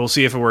promises. But we'll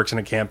see if it works in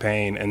a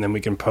campaign, and then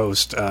we can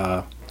post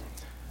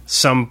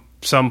some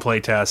play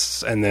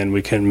tests, and then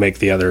we can make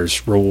the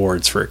others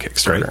rewards for a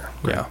Kickstarter.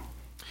 Great. Yeah.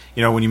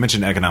 You know, when you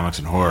mentioned economics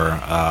and horror,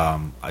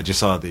 I just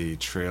saw the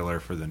trailer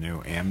for the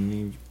new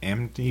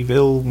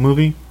Amityville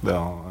movie,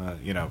 though,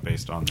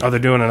 based on... Oh, they're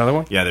doing another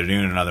one? Yeah, they're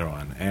doing another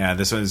one. And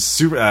this one's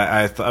super...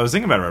 I was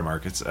thinking about it,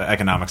 Mark. It's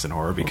economics and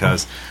horror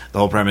because the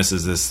whole premise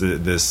is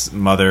this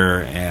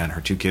mother and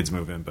her two kids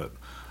move in, but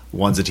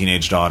one's a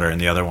teenage daughter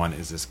and the other one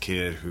is this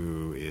kid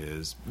who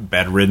is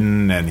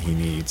bedridden and he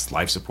needs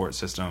life support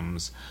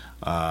systems.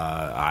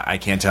 I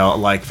can't tell.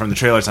 Like, from the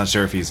trailer, it's not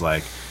sure if he's,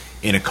 like,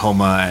 in a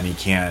coma and he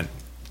can't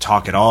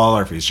talk at all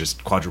or if he's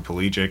just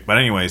quadriplegic, but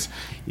anyways,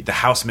 the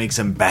house makes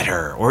him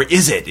better, or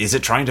is it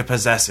trying to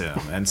possess him?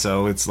 And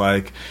so it's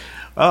like,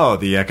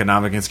 the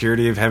economic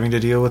insecurity of having to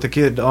deal with a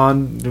kid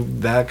on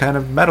that kind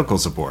of medical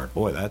support.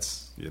 Boy,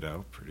 that's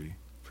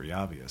pretty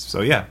obvious.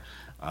 So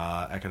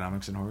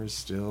economics and horror is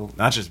still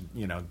not just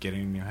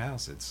getting a new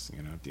house, it's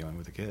dealing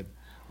with a kid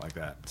like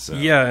that. So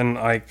and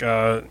like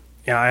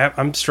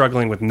I'm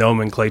struggling with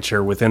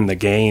nomenclature within the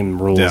game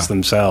rules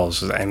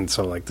themselves, and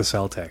so like the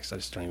cell text, I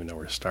just don't even know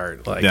where to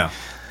start.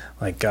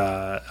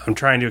 I'm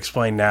trying to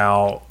explain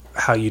now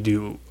how you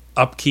do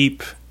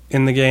upkeep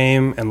in the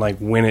game and like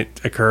when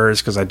it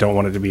occurs, because I don't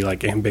want it to be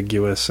like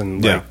ambiguous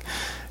and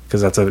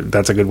because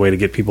that's a good way to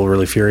get people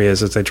really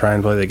furious as they try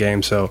and play the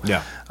game. So we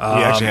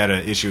actually had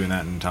an issue in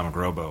that in Atomic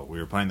Robo. We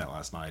were playing that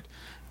last night.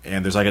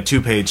 And there's like a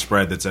 2-page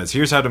spread that says,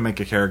 here's how to make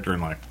a character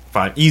in like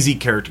 5 easy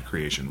character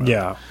creation mode.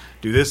 Yeah.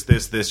 Do this,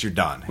 you're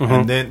done.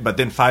 Mm-hmm. And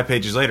then 5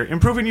 pages later,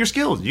 improving your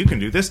skills. You can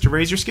do this to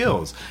raise your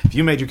skills. If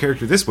you made your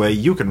character this way,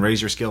 you can raise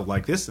your skill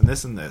like this and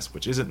this and this,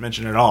 which isn't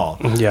mentioned at all.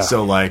 Yeah.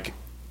 So like,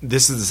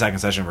 this is the second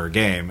session of our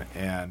game,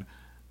 and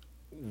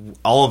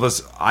all of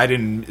us, I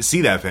didn't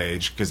see that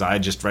page because I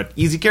just read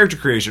easy character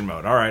creation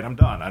mode. All right, I'm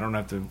done. I don't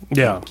have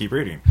to keep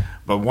reading.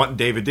 But what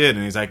David did,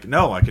 and he's like,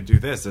 no, I could do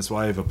this. That's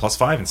why I have a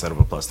 +5 instead of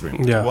a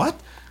 +3. Yeah. What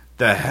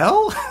the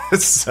hell?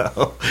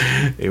 So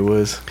it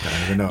was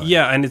kind of annoying.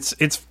 Yeah, and it's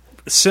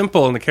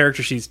simple, and the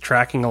character sheet's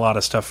tracking a lot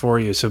of stuff for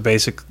you. So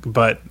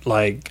but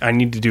like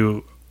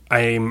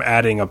I'm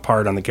adding a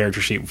part on the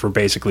character sheet for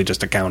basically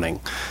just accounting.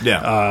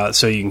 Yeah.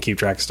 So you can keep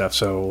track of stuff.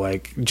 So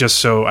like, just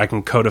so I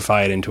can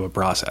codify it into a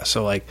process.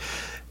 So like,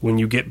 when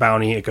you get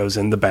bounty, it goes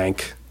in the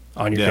bank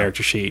on your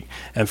character sheet,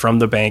 and from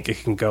the bank, it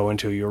can go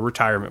into your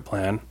retirement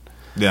plan.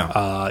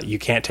 Yeah. You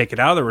can't take it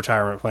out of the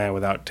retirement plan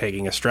without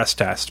taking a stress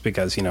test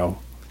because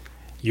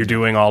you're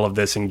doing all of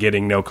this and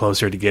getting no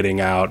closer to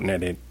getting out,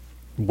 and it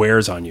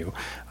wears on you.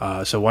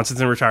 So once it's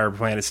in a retirement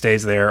plan, it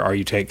stays there, or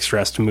you take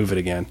stress to move it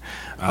again.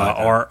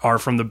 Or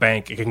from the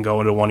bank, it can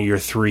go into one of your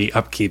 3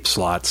 upkeep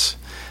slots.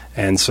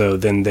 And so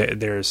then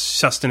there's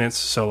sustenance,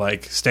 so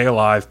like stay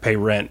alive, pay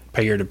rent,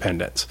 pay your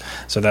dependents.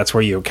 So that's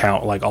where you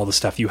account like all the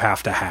stuff you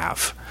have to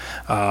have.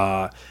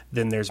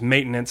 Then there's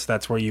maintenance,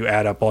 that's where you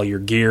add up all your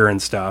gear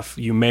and stuff.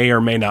 You may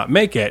or may not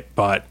make it,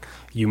 but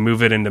you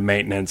move it into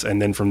maintenance,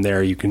 and then from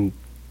there you can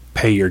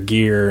pay your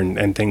gear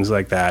and things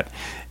like that.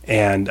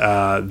 And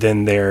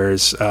then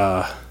there's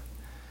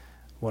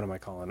what am I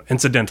calling it?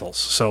 Incidentals.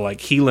 So like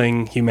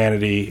healing,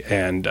 humanity,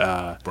 and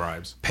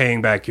bribes,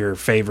 paying back your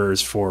favors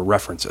for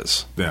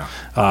references. Yeah.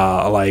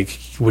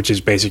 Which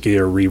is basically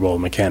a reroll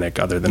mechanic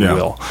other than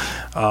will.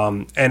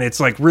 And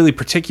it's like really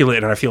particulate,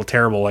 and I feel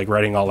terrible like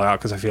writing all out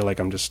because I feel like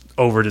I'm just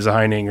over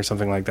designing or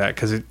something like that.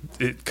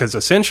 Because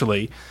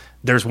essentially,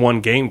 there's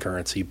one game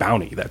currency,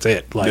 bounty. That's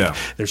it.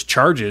 There's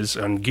charges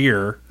on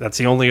gear. That's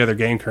the only other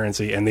game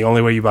currency, and the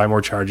only way you buy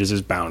more charges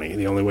is bounty.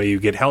 The only way you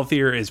get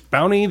healthier is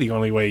bounty. The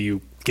only way you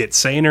get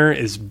saner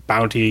is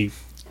bounty.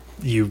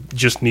 You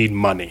just need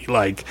money.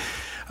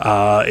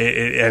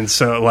 And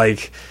so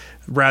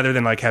rather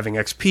than like having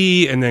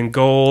XP and then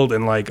gold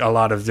and like a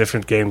lot of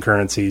different game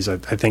currencies, I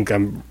think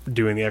I'm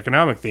doing the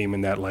economic theme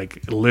in that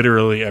like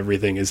literally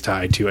everything is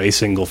tied to a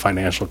single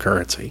financial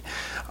currency.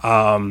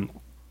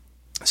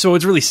 So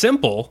it's really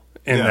simple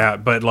in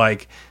that, but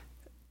like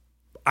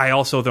I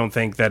also don't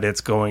think that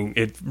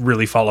it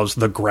really follows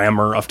the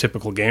grammar of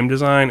typical game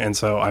design, and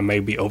so I may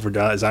be over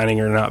designing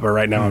it or not, but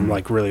right now I'm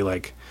like really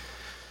like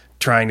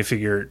trying to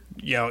figure,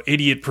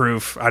 idiot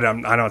proof.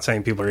 I'm not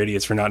saying people are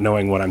idiots for not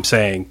knowing what I'm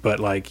saying, but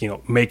like,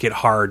 make it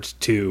hard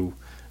to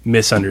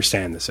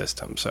misunderstand the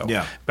system. So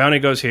bounty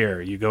goes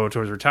here. You go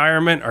towards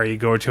retirement, or you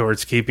go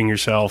towards keeping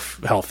yourself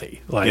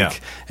healthy.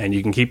 And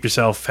you can keep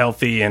yourself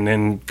healthy and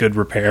in good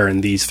repair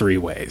in these 3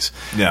 ways.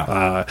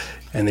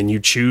 And then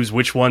you choose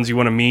which ones you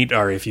want to meet,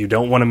 or if you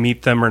don't want to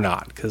meet them or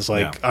not. Because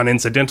on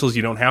incidentals,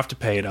 you don't have to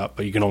pay it up,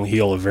 but you can only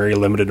heal a very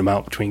limited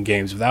amount between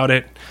games without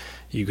it.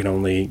 You can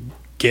only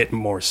get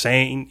more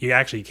sane. You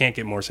can't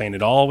get more sane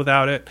at all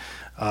without it,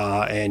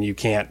 and you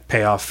can't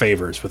pay off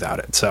favors without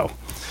it. So,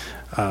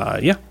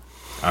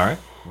 All right.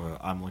 Well,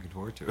 I'm looking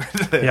forward to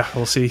it. Yeah,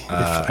 we'll see if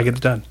I get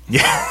it done.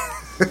 Yeah.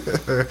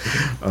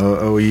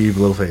 Ye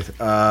little faith.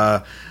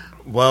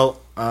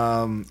 Well,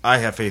 I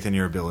have faith in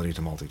your ability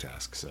to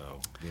multitask, so,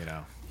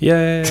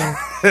 Yay.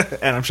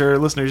 And I'm sure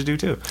listeners do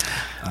too.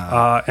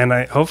 And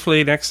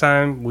hopefully next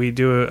time we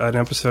do an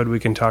episode,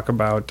 we can talk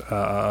about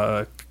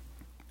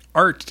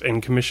art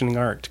and commissioning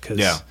art,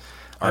 because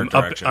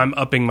I'm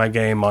upping my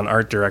game on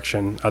art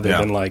direction, other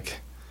than like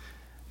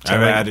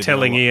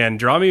telling Ian,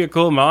 draw me a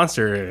cool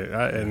monster,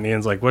 and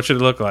Ian's like, what should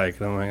it look like?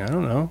 And I'm like, I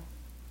don't know,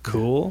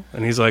 cool.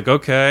 And he's like,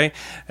 okay.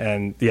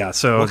 And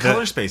so what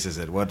color space is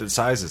it? What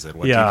size is it?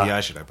 What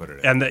DPI should I put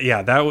it in?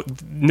 And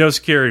No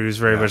Security was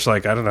very much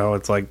like, I don't know,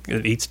 it's like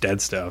it eats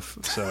dead stuff,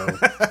 so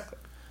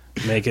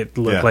make it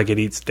look like it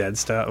eats dead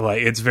stuff.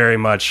 Like, it's very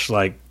much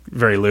like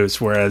very loose,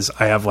 whereas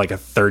I have like a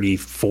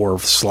 34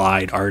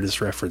 slide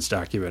artist reference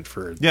document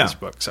for this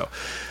book. So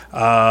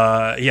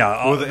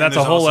that's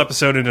a whole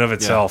episode in and of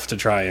itself to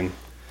try and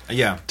talk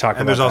about.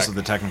 And there's also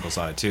the technical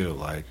side too,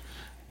 like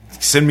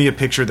send me a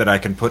picture that I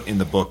can put in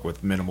the book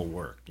with minimal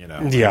work, Kind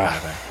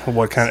of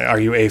what kind of, are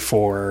you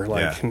A4,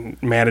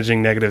 like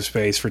managing negative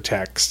space for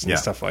text and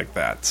stuff like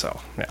that. So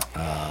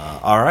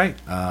all right.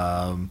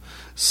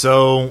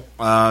 So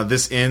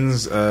this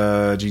ends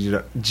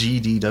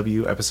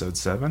GDW episode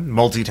 7,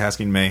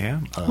 Multitasking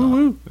Mayhem.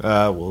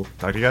 We'll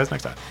talk to you guys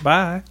next time.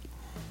 Bye.